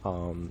Office.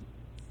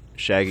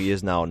 Shaggy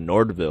is now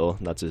Nordville,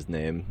 that's his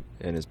name,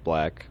 and is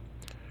black.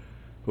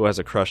 who has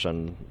a crush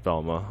on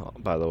Velma,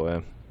 by the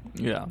way.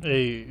 Yeah.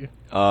 Hey.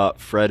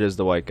 Fred is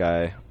the white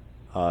guy.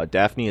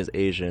 Daphne is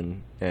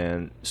Asian,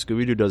 and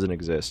Scooby-Doo doesn't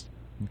exist.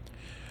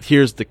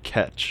 Here's the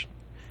catch.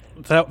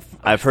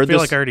 I've heard. I feel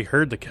like I already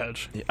heard the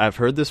catch. I've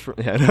heard this from.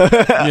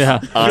 Yeah.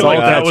 I feel like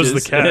that was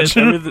the catch.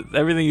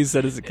 Everything you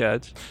said is a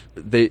catch.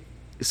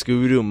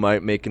 Scooby-Doo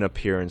might make an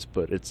appearance,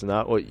 but it's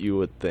not what you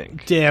would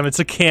think. Damn, it's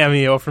a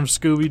cameo from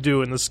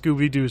Scooby-Doo in the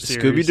Scooby-Doo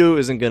series. Scooby-Doo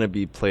isn't going to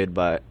be played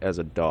as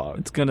a dog.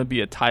 It's going to be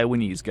a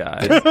Taiwanese guy.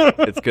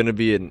 It's going to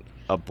be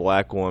a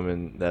black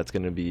woman that's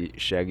going to be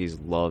Shaggy's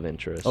love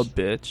interest. A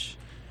bitch.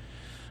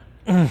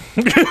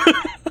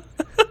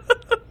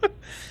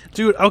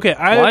 Dude, okay.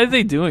 Why are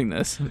they doing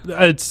this?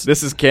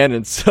 This is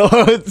canon, so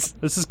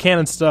this is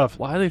canon stuff.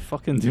 Why are they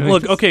fucking doing this?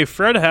 Look, okay,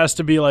 Fred has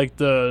to be like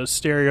the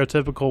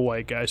stereotypical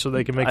white guy so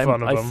they can make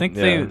fun of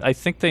him. I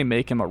think they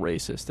make him a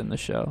racist in the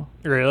show.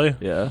 Really?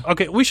 Yeah.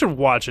 Okay, we should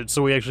watch it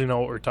so we actually know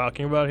what we're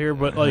talking about here,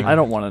 but like I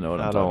don't want to know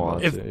what I'm talking about.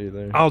 I don't want to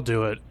either. I'll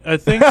do it. I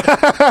think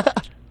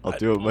I'll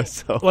do it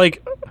myself.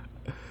 Like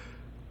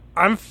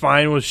I'm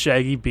fine with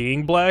Shaggy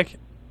being black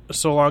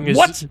so long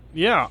as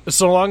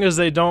so long as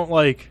they don't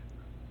like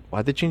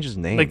why'd they change his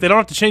name? Like, they don't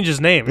have to change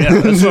his name. Yeah,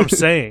 that's what I'm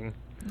saying.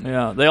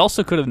 Yeah, they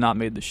also could have not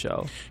made the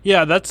show.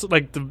 Yeah, that's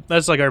like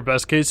our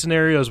best case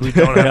scenario is we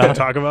don't have to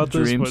talk about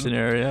this. Dream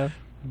scenario.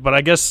 But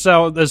I guess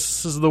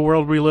this is the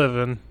world we live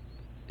in.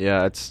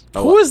 Yeah, it's...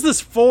 Who is this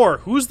for?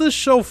 Who's this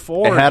show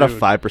for, It had a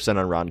 5%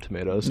 on Rotten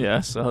Tomatoes. Yeah,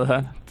 so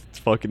that... It's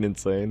fucking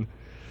insane.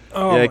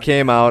 Oh, yeah, it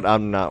came out.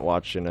 I'm not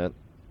watching it.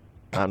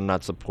 I'm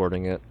not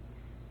supporting it.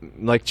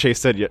 Like Chase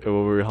said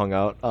when we hung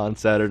out on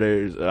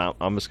Saturday,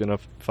 I'm just gonna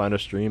find a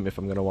stream if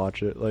I'm gonna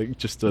watch it, like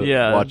just to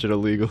watch it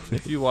illegally.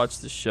 If you watch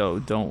the show,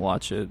 don't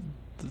watch it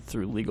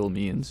through legal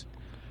means.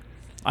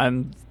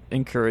 I'm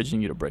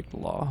encouraging you to break the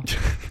law.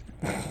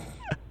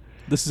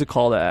 This is a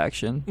call to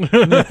action.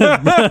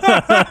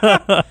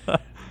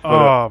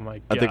 Oh my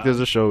god! I think there's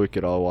a show we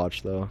could all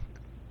watch though.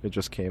 It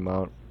just came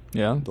out.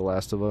 Yeah, The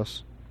Last of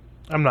Us.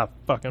 I'm not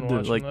fucking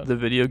watching that. The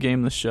video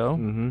game, the show.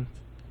 Mm-hmm.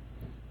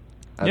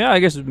 Yeah, I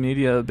guess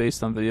media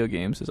based on video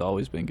games has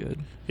always been good.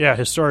 Yeah,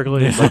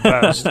 historically it's the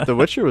best. The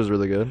Witcher was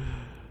really good.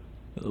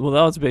 Well,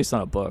 that was based on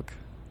a book.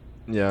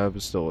 Yeah,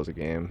 it still was a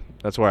game.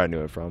 That's where I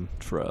knew it from.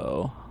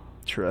 True.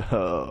 So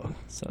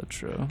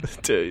true.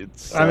 Dude,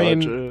 I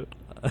mean,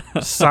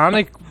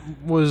 Sonic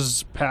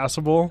was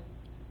passable.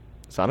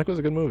 Sonic was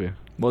a good movie.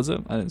 Was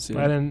it? I didn't see it.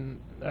 I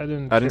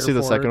didn't see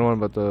the second one,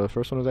 but the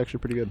first one was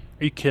actually pretty good.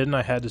 Are you kidding?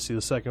 I had to see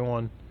the second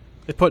one.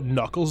 They put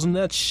Knuckles in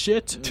that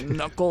shit.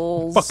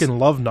 Knuckles. Fucking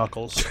love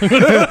Knuckles.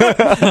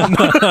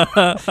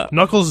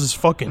 Knuckles is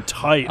fucking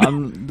tight.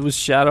 Was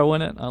Shadow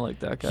in it? I like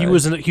that guy. He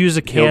was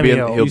a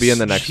cameo. He'll be in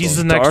the next one. He's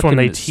the next one.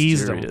 They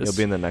teased him. He'll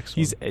be in the next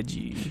one. He's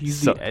edgy.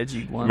 He's the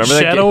edgy one. Remember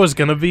Shadow was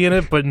gonna be in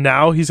it, but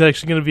now he's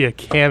actually gonna be a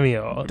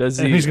cameo. Does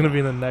he? And he's gonna be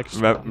in the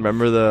next one.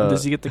 Remember the?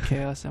 Does he get the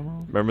Chaos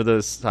Emerald? Remember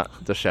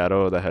the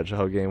Shadow of the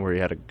Hedgehog game where he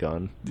had a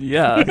gun?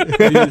 Yeah,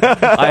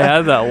 I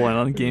had that one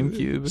on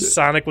GameCube.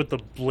 Sonic with the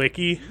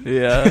blicky.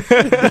 Yeah.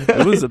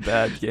 It was a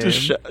bad game.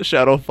 Just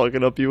Shadow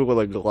fucking up people with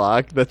a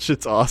Glock. That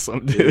shit's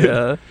awesome, dude.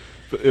 Yeah.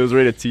 But it was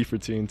rated T for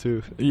teen,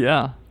 too.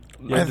 Yeah.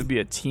 You have to be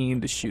a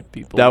teen to shoot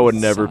people. That would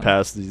never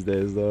pass these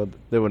days, though.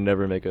 They would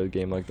never make a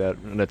game like that.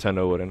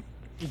 Nintendo wouldn't.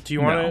 Do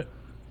you want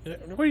to...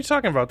 What are you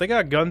talking about? They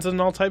got guns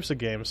in all types of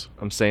games.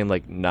 I'm saying,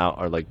 like, now,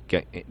 or, like,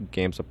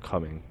 games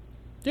upcoming.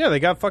 Yeah, they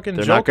got fucking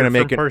They're Joker not gonna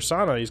make from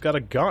Persona. He's got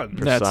a gun.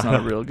 That's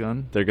not a real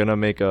gun. They're going to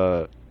make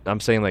I'm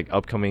saying, like,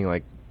 upcoming,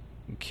 like,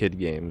 kid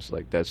games,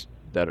 like, that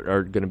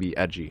are going to be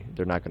edgy.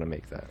 They're not going to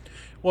make that.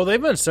 Well,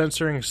 they've been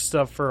censoring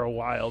stuff for a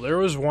while. There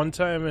was one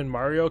time in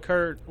Mario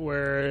Kart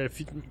where I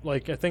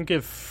think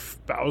if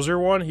Bowser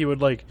won, he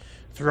would like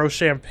throw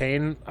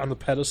champagne on the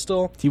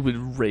pedestal. He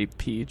would rape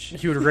Peach.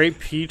 He would rape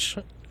Peach.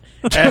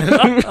 And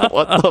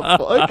what the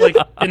fuck? Like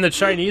in the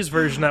Chinese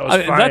version, that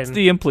was fine. That's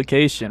the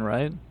implication,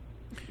 right?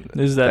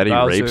 Is that he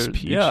Bowser rapes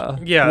Peach?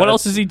 Yeah. What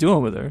else is he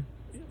doing with her?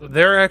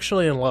 They're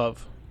actually in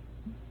love.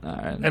 All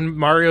right. And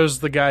Mario's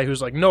the guy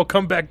who's like, "No,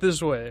 come back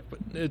this way." But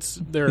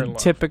they're in love.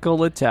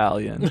 Typical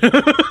Italian.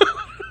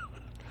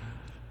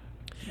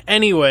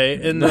 Anyway,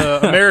 in the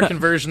American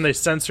version, they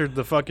censored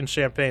the fucking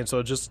champagne,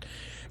 so just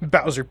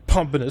Bowser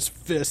pumping his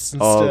fists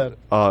instead.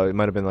 It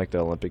might have been like the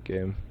Olympic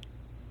game.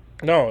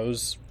 No, it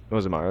was.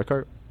 Was it Mario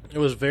Kart? It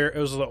was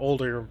the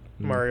older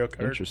Mario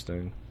Kart.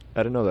 Interesting.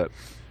 I didn't know that.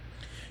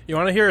 You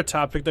want to hear a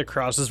topic that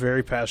Cross is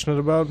very passionate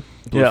about?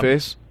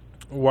 Blueface?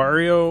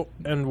 Wario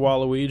and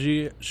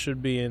Waluigi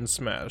should be in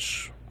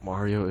Smash.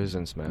 Mario is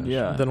in Smash.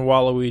 Yeah. Then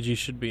Waluigi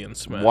should be in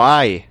Smash.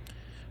 Why?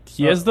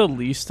 He has the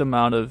least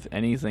amount of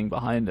anything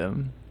behind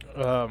him.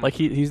 Like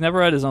he's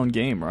never had his own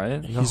game,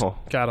 right? He's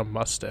got a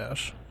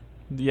mustache.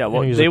 Yeah,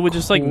 well, they would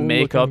just like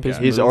make up his.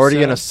 He's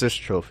already an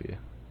assist trophy.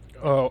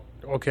 Oh,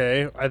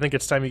 okay. I think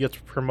it's time he gets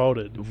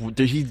promoted.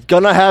 He's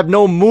gonna have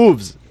no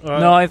moves.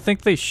 No, I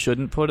think they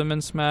shouldn't put him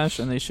in Smash,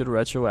 and they should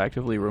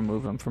retroactively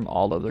remove him from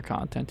all other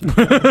content.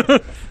 Well,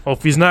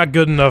 if he's not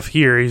good enough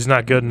here, he's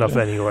not good enough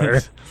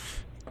anywhere.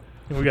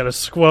 We got to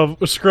scrub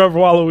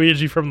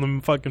Waluigi from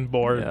the fucking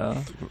board.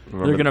 Yeah.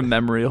 Remember They're gonna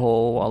memory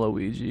hole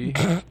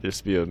Waluigi.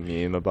 There's be a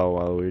meme about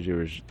Waluigi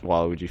where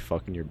Waluigi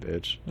fucking your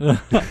bitch.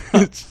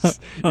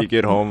 You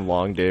get home,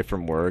 long day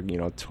from work,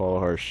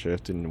 12-hour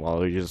shift, and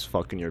Waluigi's just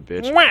fucking your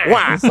bitch.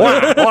 Wah,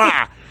 wah,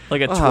 wah.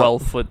 Like a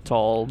 12-foot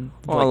tall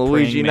Waluigi,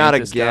 praying not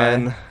mantis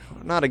again. guy.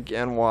 Not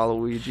again,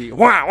 Waluigi.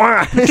 Wah,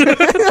 wah.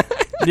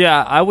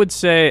 Yeah, I would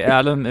say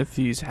Adam if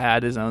he's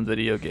had his own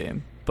video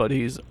game, but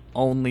he's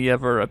only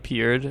ever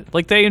appeared.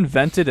 Like, they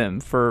invented him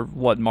for,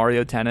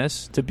 Mario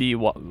Tennis, to be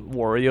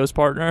Wario's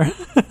partner.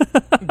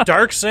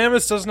 Dark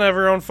Samus doesn't have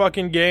her own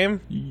fucking game.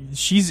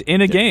 She's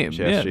in a game. Yes,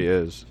 yeah. she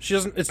is. She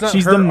doesn't. It's not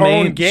She's her the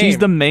main, own game. She's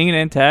the main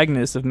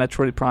antagonist of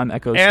Metroid Prime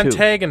Echoes 2.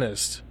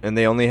 antagonist. And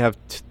they only have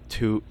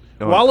two.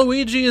 No,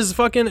 Waluigi is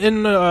fucking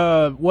in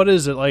what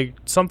is it, like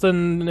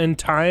something in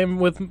time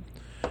with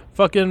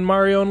fucking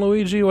Mario and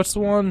Luigi? What's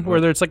the one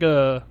where there's like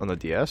a on the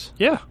DS?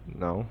 yeah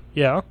No.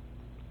 yeah?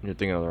 You're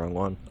thinking of the wrong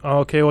one.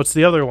 Okay, what's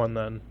the other one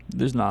then?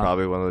 There's not.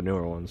 Probably one of the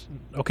newer ones.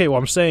 Okay, well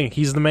I'm saying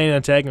he's the main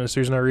antagonist.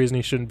 There's no reason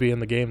he shouldn't be in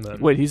the game then.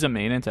 Wait, he's a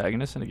main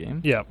antagonist in a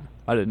game? Yeah,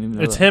 I didn't even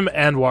know it's that. him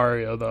and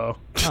Wario though.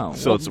 Oh,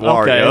 So well, it's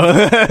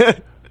Wario.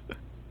 okay.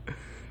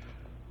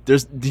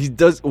 He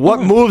does.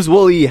 What moves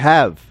will he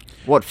have?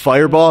 What,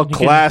 Fireball? He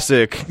can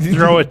Classic.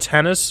 Throw a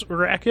tennis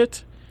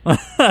racket.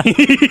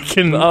 He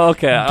can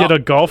Okay. get a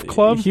golf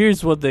club.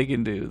 Here's what they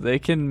can do. They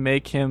can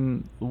make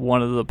him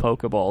one of the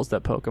Pokeballs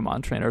that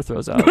Pokemon Trainer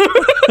throws out.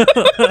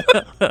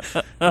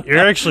 You're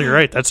actually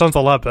right. That sounds a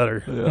lot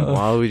better.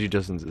 Waluigi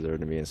doesn't deserve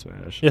to be in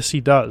Smash. Yes,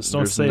 he does.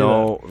 Don't There's say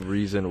no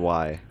reason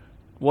why.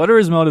 What are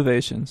his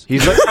motivations?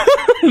 He's like,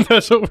 that.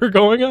 That's what we're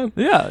going on.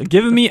 Yeah,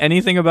 give me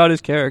anything about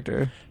his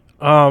character.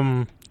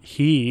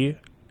 He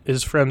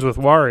is friends with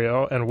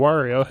Wario, and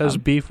Wario has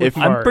beef with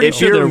Mario. I'm pretty If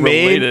sure you're they're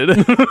main-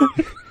 related.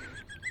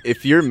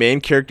 if your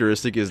main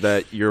characteristic is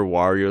that you're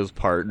Wario's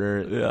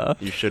partner, Yeah.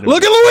 you shouldn't.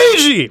 Look at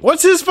Luigi.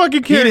 What's his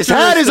fucking He character? just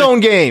had his own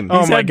game. Oh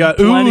He's my had god!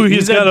 plenty- Ooh, he's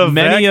he's got had a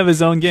many of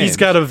his own games. He's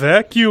got a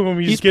vacuum.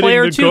 He's getting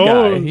player the 2 guy.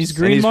 goals. He's And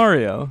Green he's-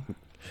 Mario.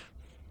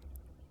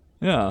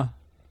 Yeah.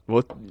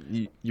 What?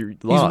 You're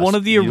He's lost. one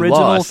of the You original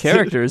lost.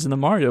 characters in the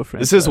Mario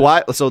franchise. This is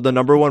why. So the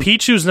number one.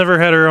 Pichu's never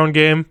had her own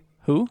game.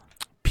 Who?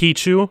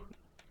 Pichu.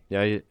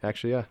 Yeah,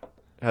 actually, yeah,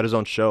 had his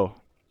own show.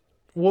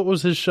 What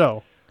was his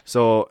show?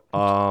 So,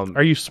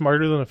 Are you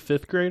smarter than a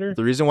fifth grader?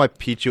 the reason why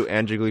Pichu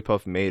and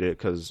Jigglypuff made it,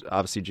 because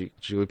obviously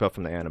Jigglypuff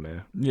from the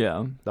anime.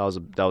 Yeah. That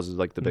was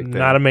like the big thing.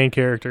 Not a main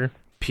character.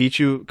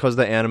 Pichu, because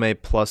the anime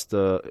plus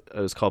it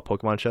was called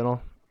Pokemon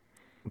Channel.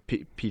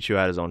 Pichu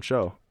had his own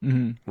show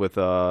with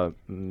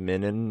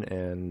Minin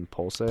and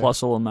Pulse.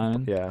 Plus a little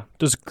man. Yeah,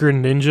 Does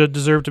Greninja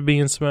deserve to be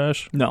in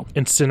Smash? No.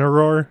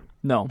 Incineroar.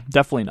 No.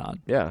 Definitely not.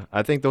 yeah.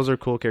 I think those are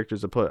cool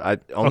characters to put. I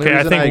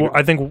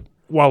think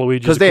Waluigi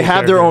because they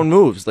have their own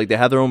moves. Like they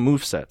have their own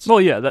move sets.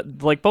 Well, yeah.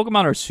 That like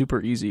Pokemon are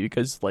super easy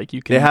because like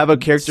you can. They have a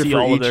character see for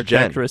all of their each gen.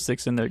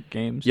 characteristics in their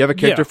games. You have a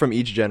character Yeah. from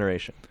each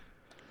generation.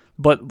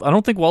 But I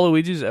don't think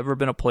Waluigi's ever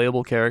been a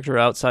playable character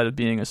outside of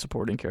being a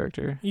supporting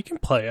character. You can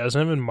play as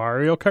him in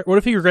Mario Kart. What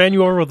if he ran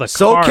you over with a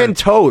So car? can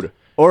Toad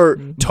or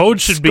Toad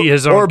should be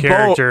his own or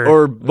character.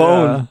 or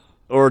Bone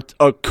or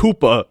a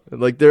Koopa.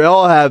 Like they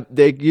all have.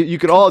 You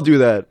can all do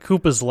that.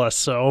 Koopa's less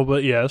so,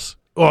 but yes.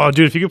 Oh,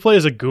 dude, if you could play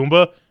as a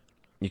Goomba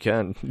You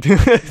can.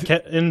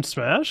 in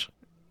Smash,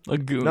 A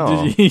Goomba.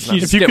 No, Did you no.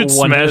 just if you get could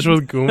one smash hit?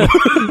 with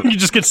Goomba, you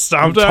just get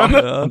stomped on.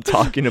 I'm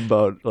talking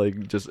about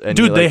like just any,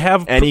 Dude, they like,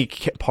 have any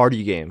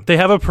party game. They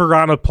have a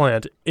piranha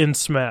plant in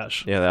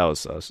Smash. Yeah, that was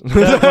sus.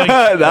 That,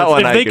 like, that one.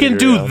 if I they could can agree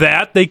do on.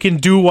 that, they can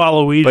do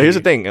Waluigi. But here's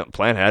the thing: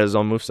 Plant had his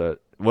own moveset.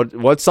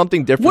 What's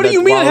something different? What do you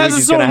that mean it has Waluigi's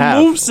its own gonna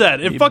have?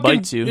 moveset? It He fucking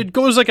bites you. it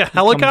goes like a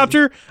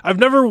helicopter. I've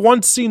never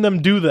once seen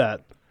them do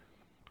that.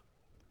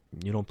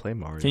 You don't play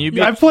Mario. Can you be?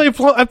 Yeah, I play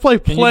Can you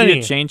plenty. be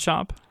a chain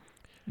chop?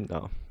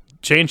 No.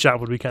 Chain shot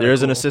would be kind of. There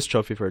is an assist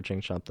trophy for a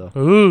chain shot though.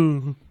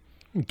 Ooh,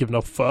 give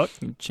no fuck.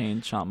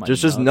 Chain chop. My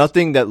There's just nuts.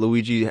 nothing that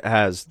Luigi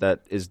has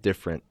that is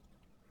different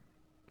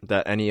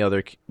that any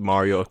other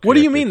Mario. What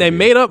do you character mean? could They do.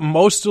 made up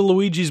most of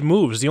Luigi's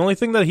moves. The only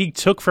thing that he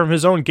took from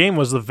his own game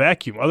was the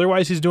vacuum.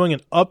 Otherwise, he's doing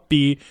an up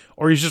B,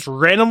 or he's just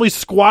randomly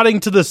squatting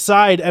to the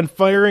side and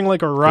firing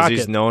like a 'Cause rocket.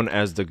 he's known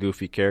as the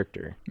goofy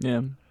character.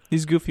 Yeah,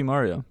 he's Goofy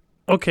Mario.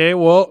 Okay,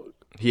 well,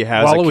 He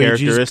has a Waluigi's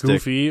characteristic.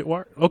 goofy.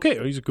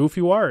 Okay, he's a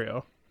goofy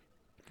Wario.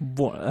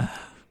 What?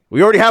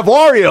 We already have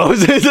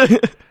Wario's.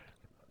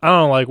 I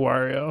don't like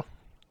Wario.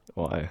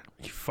 Why?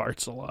 He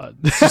farts a lot.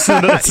 It's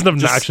an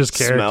obnoxious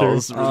character.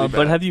 Smells really But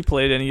bad. have you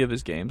played any of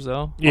his games though?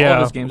 All Yeah.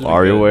 of his games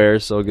are good. WarioWare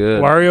is so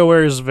good.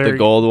 WarioWare is very The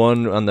gold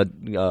one on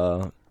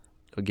the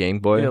Game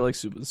Boy. Yeah, like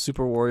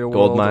Super Wario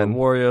Gold World, Mine.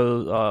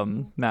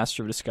 Wario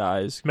Master of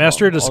Disguise.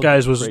 Master of All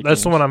Disguise was great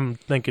that's the games. one I'm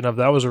thinking of.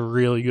 That was a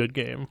really good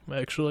game,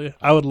 actually.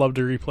 I would love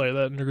to replay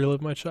that and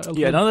relive my childhood.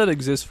 Yeah, none of that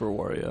exists for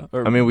Wario.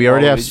 or I mean, we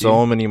already have Waluigi.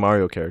 so many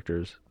Mario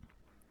characters,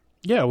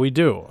 Yeah, we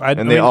do.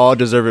 and they all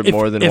deserve it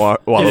more than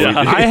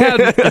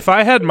Waluigi. If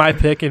I had my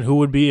pick and who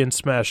would be in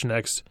Smash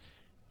next,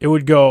 it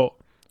would go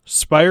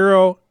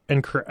Spyro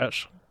and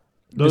Crash.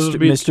 Those would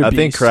be Mr. I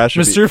think Beast. Crash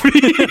would be,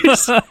 Mr.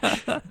 Beast,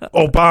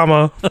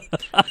 Obama.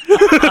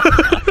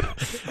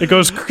 It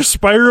goes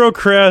Spyro,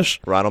 Crash,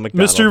 Ronald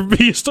McDonald. Mr.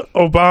 Beast,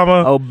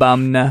 Obama.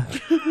 Obama.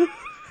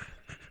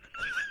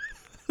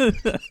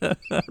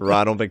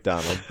 Ronald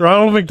McDonald.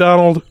 Ronald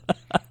McDonald,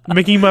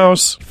 Mickey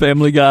Mouse,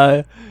 Family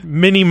Guy.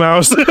 Minnie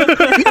Mouse,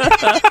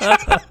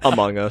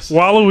 Among Us.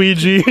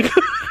 Waluigi,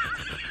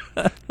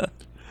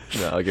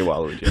 No, I'll get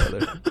Waluigi out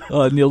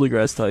there. Neil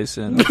deGrasse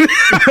Tyson.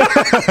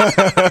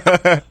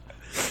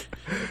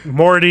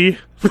 Morty,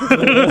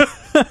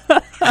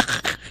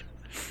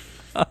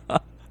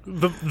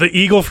 the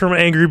eagle from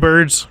Angry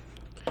Birds,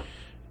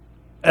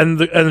 and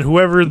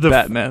whoever the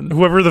Batman.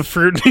 whoever the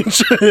fruit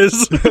ninja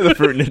is. The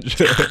fruit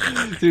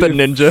ninja. Dude, The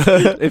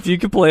ninja. If you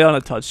could play on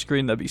a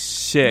touchscreen, that'd be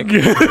sick.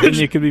 And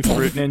you could be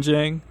fruit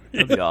ninjaing.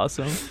 That'd be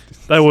awesome.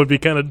 That would be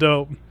kind of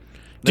dope.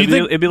 Do you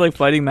think it'd be like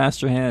fighting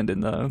Master Hand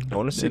in the? I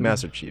want to see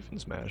Master Chief in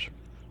Smash.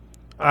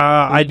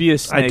 I'd be a I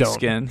snake don't.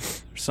 skin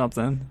or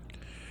something.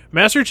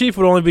 Master Chief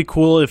would only be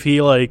cool if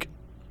he like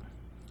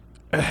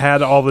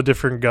had all the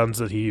different guns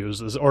that he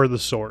uses or the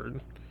sword.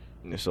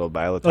 So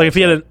Violet. Like if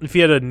he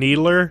had a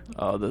needler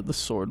Oh, the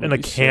sword would and a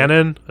be sick.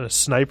 cannon and a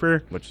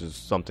sniper. which is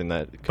something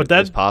that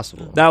that- is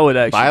possible. That would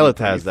actually. Violet be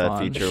pretty has that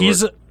fun.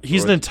 feature.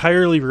 He's an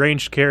entirely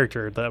ranged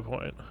character at that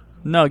point.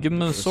 No, give him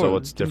the So sword.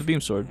 what's Give him the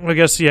beam sword. I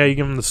guess yeah, you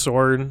give him the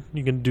sword.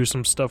 You can do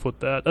some stuff with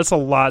that. That's a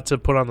lot to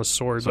put on the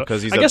sword. So but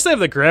 'cause he's I guess they have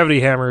the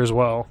gravity hammer as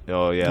well.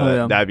 Oh yeah, Oh,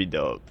 yeah. that'd be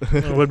dope.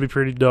 It would be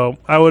pretty dope.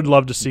 I would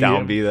love to see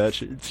Down him. be that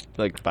shit,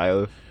 like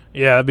Violet.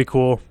 Yeah, that'd be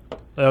cool.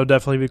 That would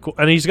definitely be cool.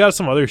 And he's got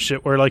some other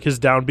shit where like his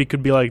downbeat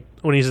could be like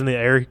when he's in the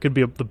air, it could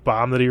be the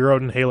bomb that he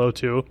wrote in Halo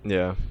 2.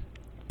 Yeah,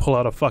 Pull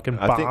out a fucking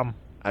I think- bomb.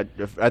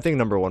 I think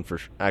number one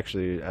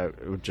actually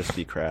it would just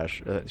be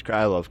Crash.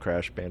 I love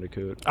Crash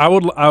Bandicoot. I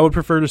would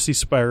prefer to see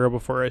Spyro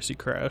before I see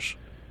Crash.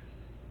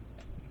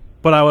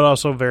 But I would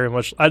also very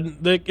much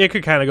it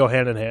could kind of go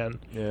hand in hand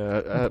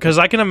Yeah, because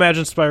I can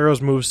imagine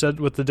Spyro's moveset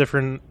with the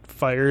different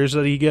fires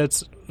that he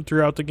gets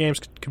throughout the games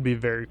could be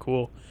very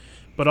cool.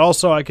 But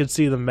also I could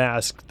see the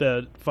mask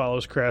that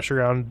follows Crash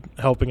around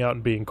helping out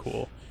and being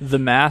cool. The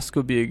mask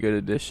would be a good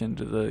addition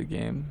to the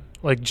game.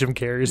 Like Jim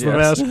Carrey's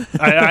Yes. The Mask.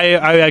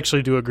 I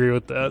actually do agree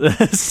with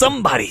that.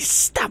 Somebody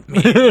stop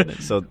me.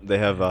 so they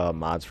have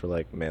mods for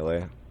like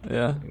Melee.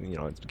 Yeah. You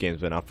know, the game's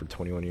been out for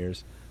 21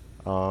 years.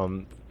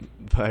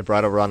 But I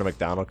brought up Ronald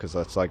McDonald because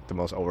that's like the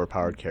most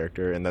overpowered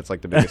character, and that's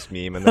like the biggest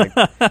meme. And like,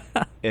 and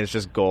it's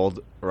just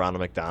gold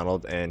Ronald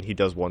McDonald, and he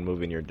does one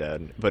move and you're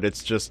dead. But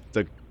it's just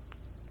the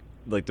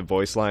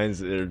voice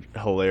lines are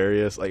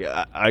hilarious. Like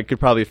I could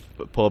probably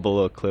pull up a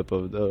little clip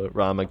of the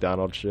Ronald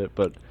McDonald shit,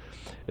 but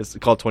it's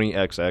called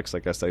 20XX.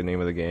 Like that's the name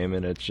of the game,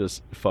 and it's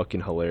just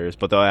fucking hilarious.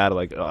 But they'll add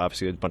like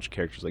obviously a bunch of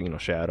characters like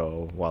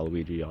Shadow,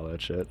 Waluigi, all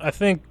that shit. I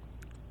think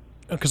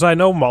because I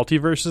know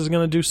Multiverse is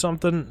going to do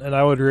something, and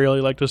I would really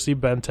like to see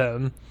Ben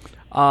 10.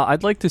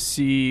 I'd like to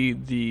see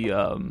the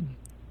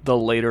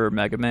later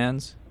Mega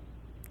Mans.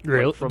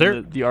 Really? Like from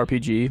the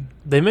RPG.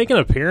 They make an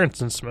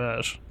appearance in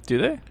Smash. Do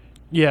they?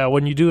 Yeah,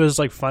 when you do his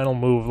like final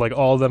move, like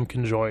all of them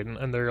can join,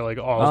 and they're like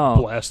all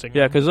blasting.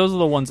 Yeah, him. because those are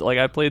the ones. Like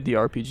I played the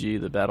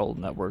RPG, the Battle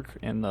Network,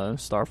 and the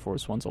Star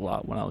Force ones a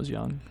lot when I was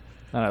young,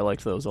 and I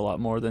liked those a lot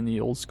more than the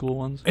old school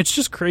ones. It's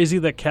just crazy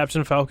that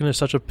Captain Falcon is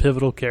such a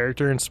pivotal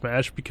character in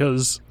Smash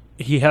because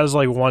he has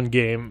like one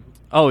game.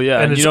 Oh yeah,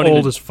 And you it's don't old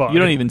even, as fuck. You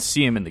don't even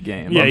see him in the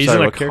game. Yeah, I'm he's sorry,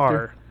 in a what car.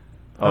 character?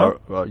 Huh?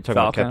 Well, you're talking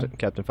Falcon. about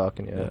Captain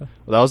Falcon, yeah. Yeah.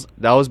 Well,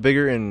 that was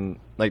bigger in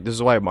like this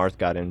is why Marth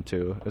got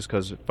into. It was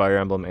because Fire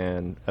Emblem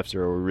and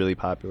F-Zero were really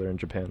popular in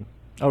Japan.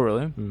 Oh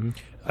really? Mm-hmm.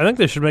 I think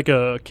they should make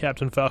a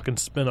Captain Falcon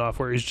spin-off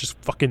where he's just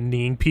fucking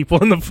kneeing people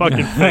in the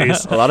fucking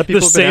face. A lot of people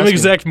The have been same asking-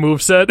 exact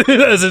moveset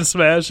as in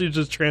Smash. He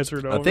just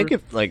transferred over. I think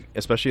if like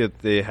especially if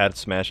they had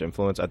Smash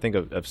influence, I think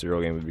a F-Zero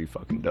game would be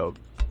fucking dope.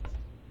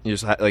 You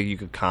just like you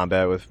could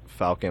combat with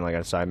Falcon like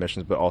on side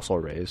missions, but also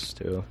race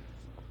too.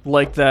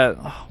 Like that.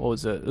 What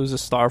was it? It was a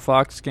Star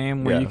Fox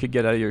game where Yeah. you could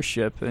get out of your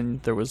ship, and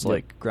there was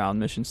like ground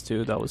missions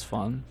too. That was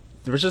fun.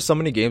 There was just so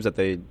many games that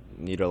they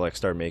need to like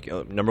start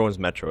making. Number one's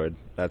Metroid.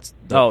 That's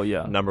the Oh,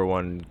 yeah. number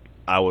one.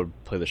 I would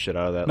play the shit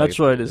out of that.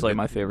 Metroid is like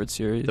my favorite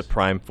series. The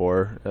Prime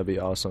 4. That'd be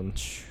awesome.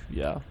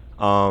 Yeah.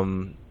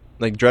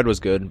 Like Dread was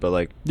good, but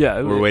like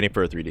Yeah. we're waiting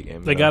for a 3D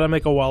game. they got to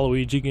make a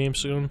Waluigi game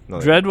soon. No,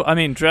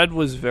 Dread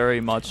was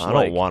very much. I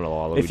like, don't want a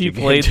Waluigi if you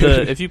game, played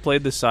dude. if you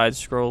played the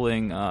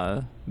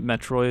side-scrolling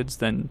Metroids,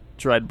 then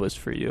Dread was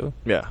for you.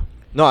 Yeah.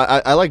 No,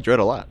 I like Dread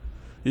a lot.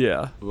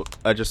 Yeah.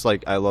 I just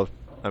like I love.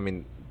 I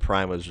mean,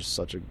 Prime was just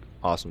such an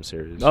awesome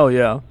series. Oh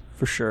yeah,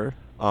 for sure.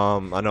 I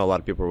know a lot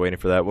of people were waiting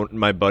for that.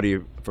 My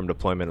buddy from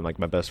deployment and like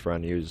my best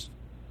friend, he was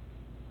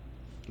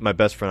my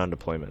best friend on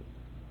deployment.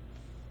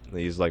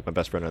 He's like my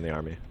best friend in the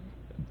army.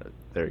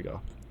 There you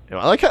go. You know,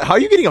 I like how are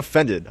you getting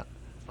offended?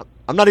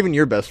 I'm not even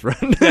your best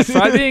friend. Yeah,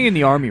 try being in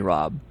the army,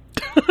 Rob.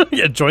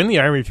 Yeah, join the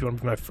army if you want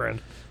to be my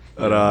friend.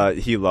 But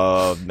he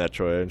loved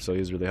Metroid, so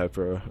he's really hyped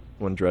for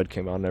when Dread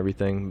came out and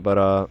everything. But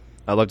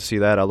I'd love to see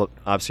that.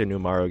 Obviously a new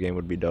Mario game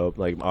would be dope.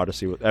 Like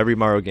Odyssey, with every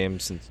Mario game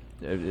since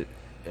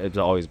it's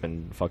always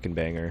been fucking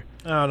banger.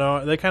 I don't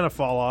know. They kind of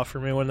fall off for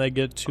me when they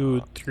get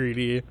too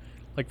 3D.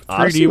 Like 3D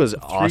Odyssey was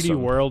 3D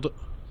awesome. World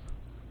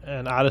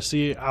and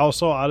Odyssey.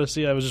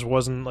 Odyssey, I just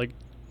wasn't like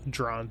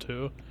drawn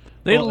to.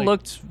 They Well, like-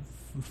 looked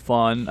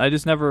fun. I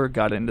just never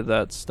got into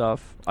that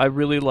stuff. I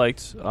really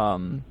liked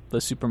the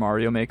Super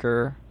Mario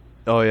Maker.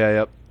 Oh yeah,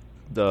 yep.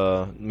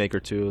 The Maker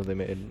 2 they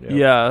made. Yep.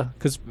 Yeah,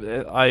 because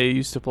I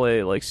used to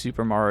play like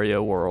Super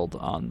Mario World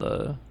on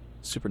the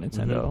Super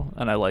Nintendo,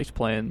 and I liked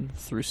playing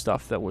through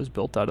stuff that was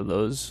built out of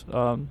those,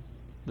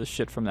 the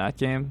shit from that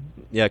game.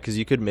 Yeah, because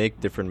you could make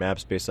different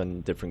maps based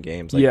on different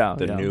games. Like Yeah,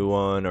 the yeah. new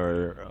one,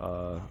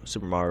 or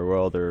Super Mario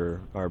World,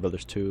 or Mario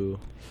Brothers 2.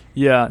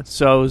 Yeah,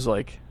 so it was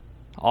like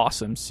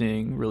awesome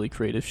seeing really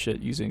creative shit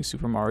using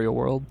Super Mario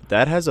World.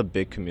 That has a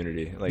big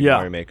community, like Yeah.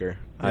 Mario Maker.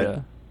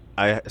 Yeah.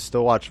 I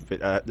still watch.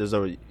 There's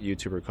a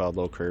YouTuber called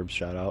Low Curbs.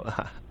 Shout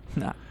out.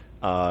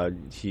 Nah.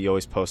 He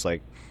always posts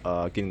like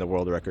getting the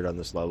world record on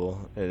this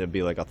level, and it'd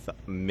be like a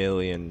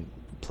million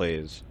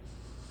plays,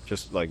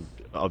 just like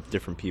of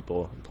different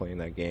people playing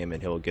that game,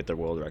 and he'll get the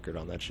world record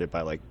on that shit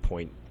by like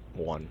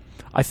 0.1.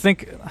 I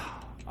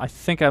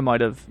think I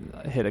might have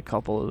hit a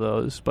couple of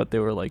those, but they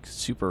were like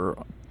super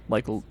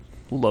like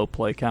low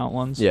play count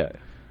ones. Yeah,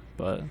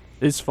 But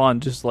it's fun.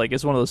 Just like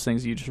it's one of those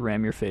things you just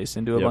ram your face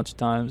into a Yep. bunch of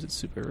times. It's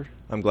super.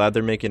 I'm glad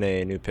they're making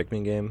a new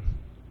Pikmin game.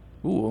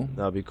 Ooh,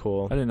 That'd be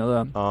cool. I didn't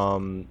know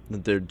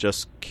that. There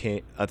just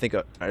came. I think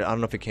I don't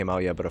know if it came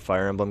out yet, but a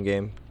Fire Emblem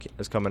game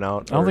is coming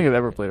out. I don't think I've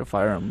ever played a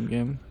Fire Emblem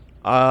game.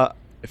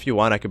 If you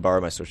want, I could borrow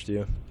my Switch to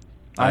you.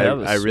 I have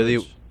a really,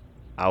 Switch.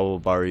 I will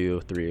borrow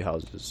you 3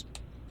 houses.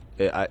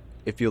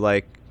 If you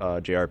like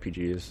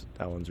JRPGs,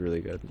 that one's really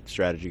good.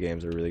 Strategy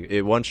games are really good.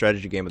 It won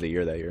Strategy Game of the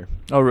Year that year.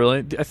 Oh,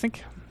 really? I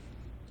think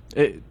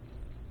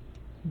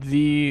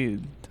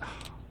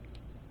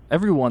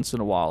every once in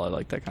a while I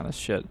like that kind of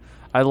shit.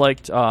 I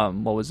liked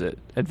what was it?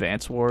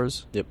 Advance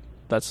Wars. Yep.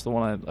 That's the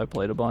one I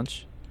played a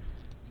bunch.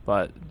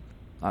 But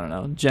I don't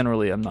know.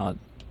 Generally, I'm not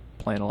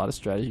playing a lot of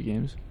strategy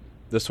games.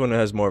 This one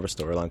has more of a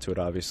storyline to it,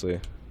 obviously.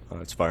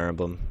 It's Fire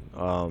Emblem.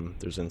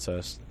 There's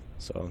incest.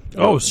 So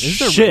Oh, Is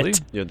there shit. really?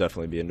 you'll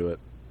definitely be into it.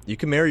 You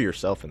can marry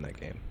yourself in that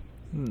game.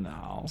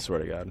 No. I swear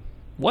to God.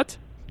 What?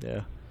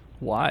 Yeah.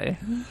 Why?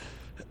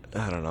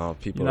 I don't know.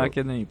 People. You're not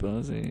getting any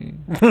pussy.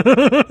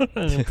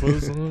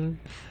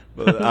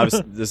 But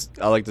obviously,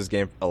 I like this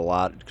game a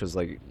lot because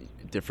like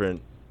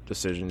different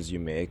decisions you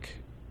make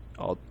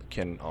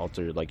can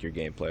alter like your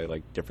gameplay,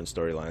 like different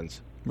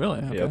storylines. Really?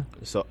 Okay. Yep.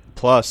 So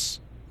plus,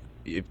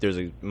 if there's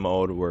a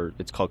mode where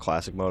it's called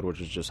Classic Mode,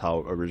 which is just how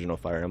original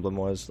Fire Emblem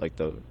was, like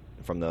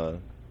from the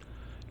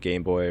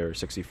Game Boy or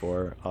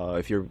 64.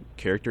 If your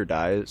character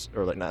dies,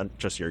 or like not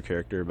just your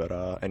character,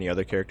 but any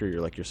other character,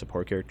 your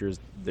support characters,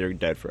 they're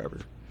dead forever,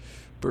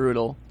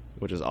 Brutal.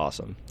 which is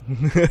awesome.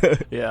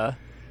 Yeah.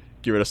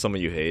 Get rid of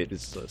someone you hate.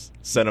 It's just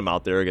send them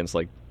out there against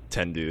like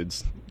 10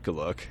 dudes. Good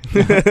luck.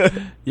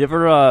 You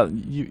ever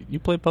you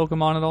play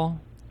Pokemon at all?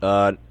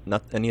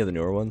 Not any of the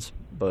newer ones,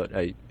 but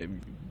I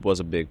was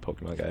a big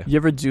Pokemon guy. You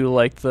ever do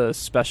like the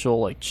special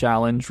like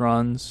challenge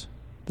runs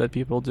that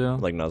people do?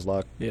 Like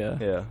Nuzlocke. Yeah.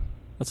 Yeah.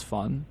 That's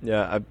fun.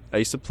 Yeah, I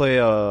used to play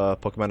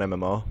Pokemon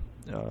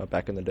MMO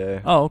back in the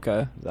day. Oh,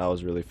 okay. That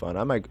was really fun.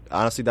 I might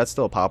honestly, that's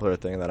still a popular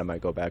thing that I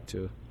might go back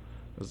to.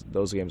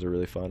 Those games are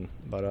really fun.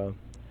 But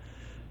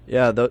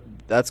yeah,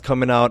 that's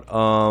coming out.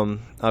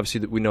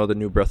 Obviously, we know the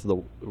new Breath of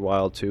the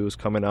Wild 2 is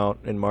coming out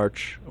in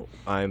March.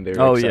 I'm very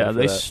Oh excited yeah, for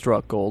they that.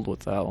 struck gold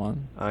with that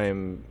one. I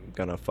am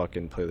gonna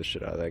fucking play the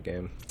shit out of that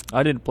game.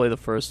 I didn't play the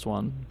first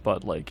one,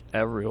 but like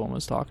everyone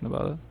was talking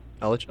about it.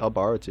 I'll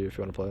borrow it to you if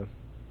you want to play.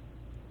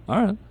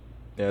 All right.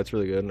 Yeah, it's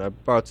really good. And I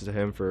borrowed it to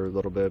him for a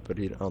little bit, but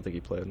I don't think he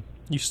played.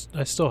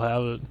 I still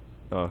have it.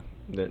 Oh,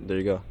 there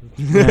you go.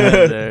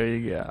 There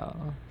you go.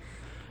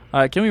 All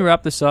right, can we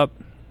wrap this up?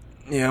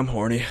 Yeah, I'm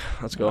horny.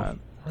 Let's go. All right.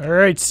 All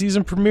right,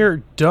 season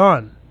premiere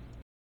done.